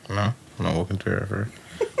 No, I'm not walking to be a referee.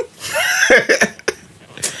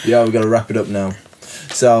 Yeah, we gotta wrap it up now.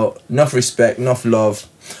 So enough respect, enough love.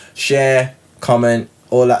 Share, comment,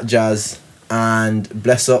 all that jazz, and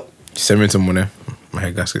bless up. Send me some money. My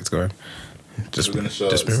head gasket's going. Just We're gonna show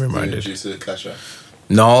be reminded. Juice to the cash out.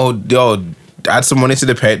 No, yo, add some money to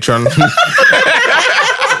the Patreon.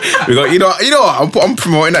 We got, you know what? I'm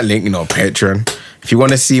promoting that link. Patreon. If you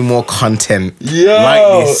want to see more content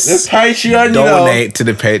like this, the Patreon, donate to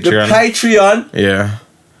the Patreon. Patreon. Yeah.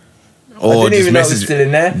 I Or didn't just even know it was message still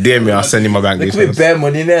in there. DM me. I'll send you my bank There could be details. bare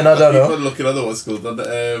money in there, and I don't People know. look at other ones called on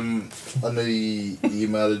the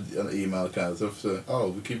email account. So,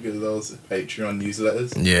 we keep getting those Patreon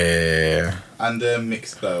newsletters Yeah. and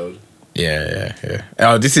Mixcloud. Yeah.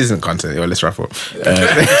 Oh, this isn't content. Yo, let's wrap up.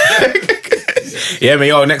 Yeah, man.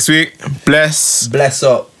 Yo, next week. Bless. Bless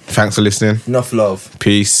up. Thanks for listening. Enough love.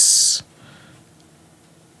 Peace.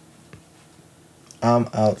 I'm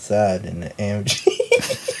outside in the AMG.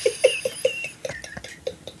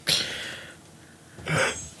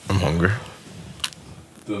 I'm hungry.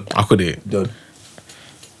 Done. I could eat. Done.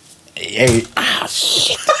 Hey,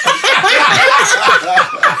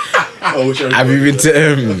 Oh, which have you been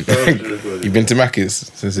to you've been to Mackey's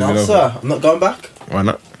since you've No, been over? sir. I'm not going back. Why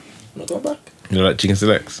not? I'm not going back. You know, like chicken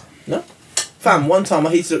selects. No. Fam, one time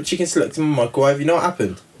I heated up chicken select in my microwave. You know what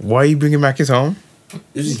happened? Why are you bringing Mackey's home?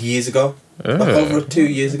 This was years ago. Like Ugh. over 2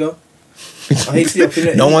 years ago. I heated it up in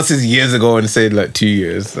it. No one says years ago and said like 2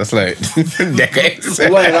 years. That's like decades.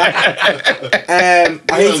 Whatever. I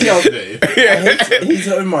heated it up. Yeah. He's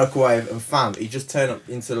up in the microwave and fam, he just turned up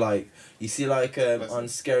into like, you see like on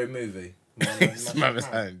Scary Movie. It's Mama's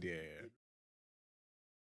hand, yeah.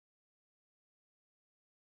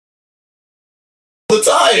 The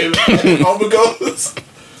time. Mama goes.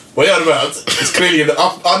 What are you on about? It's clearly in the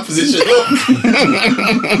on position. Look.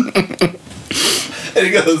 And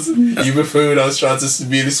he goes, "You buffoon! I was trying to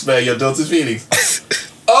merely spare your daughter's feelings."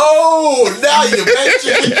 Oh, now you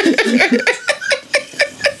mention it.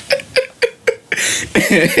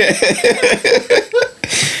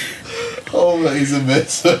 Oh, man, he's a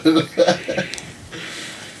mess.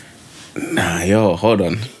 Nah, yo, hold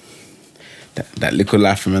on. That little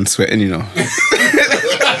laughing man sweating, you know.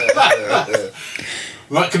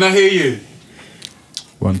 Right, can I hear you?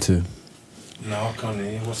 1, 2. No, I can't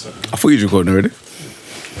hear you. What's up? I thought you were recording already.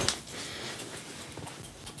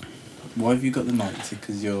 Why have you got the 90?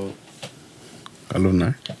 Because you're... I love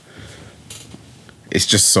that. It's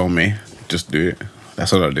just so me. Just do it.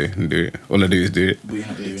 That's all I do. Do it. All I do is do it. But you're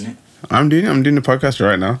not doing it. I'm doing it. I'm doing the podcast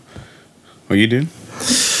right now. What you doing?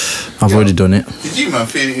 I've already done it. Did you, man,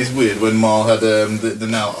 feel it is weird when Mal had the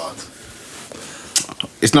nail art?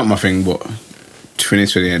 It's not my thing, but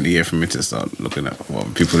 2020 ain't the year for me to start looking at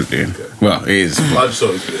what people are doing. Well, it is. I just thought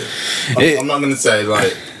it was weird. I'm not going to say,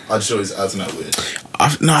 like, I just thought it was as and that weird.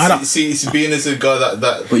 No, I don't. See, being as a guy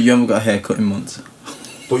that... But you haven't got a haircut in months.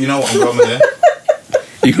 But you know what? I'm growing my hair.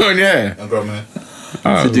 You going, yeah? I'm growing my hair.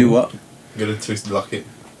 Oh. To do what? Get a twisted locket.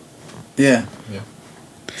 Yeah.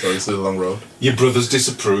 So it's a long road. Your brother's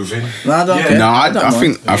disapproving. No, I don't Yeah. care. No, I don't mind.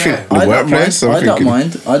 think the I don't workplace. mind. I'm I don't thinking-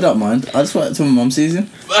 mind. I don't mind. I just wait till my mum sees him.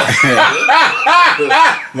 Mal's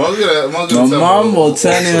My gonna tell mum me will what-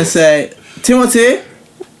 turn him and say, Timothy,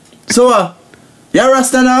 so what? You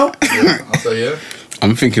Rasta now? I'll say yeah.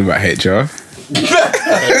 I'm thinking about HR.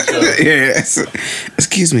 Yes.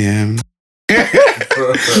 Excuse me, you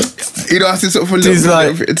know, I said something for a He's little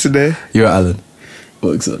like- bit today. You're Alan.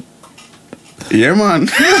 Works on. Yeah, man.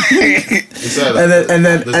 And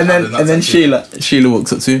then Sheila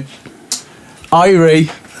walks up to him. Irie.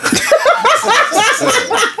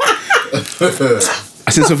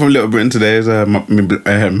 I said something from Little Britain today. It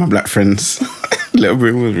was, my black friends. Little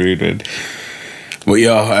Britain was really good. But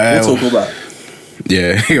yo, We'll talk about it.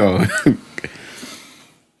 yeah, yo,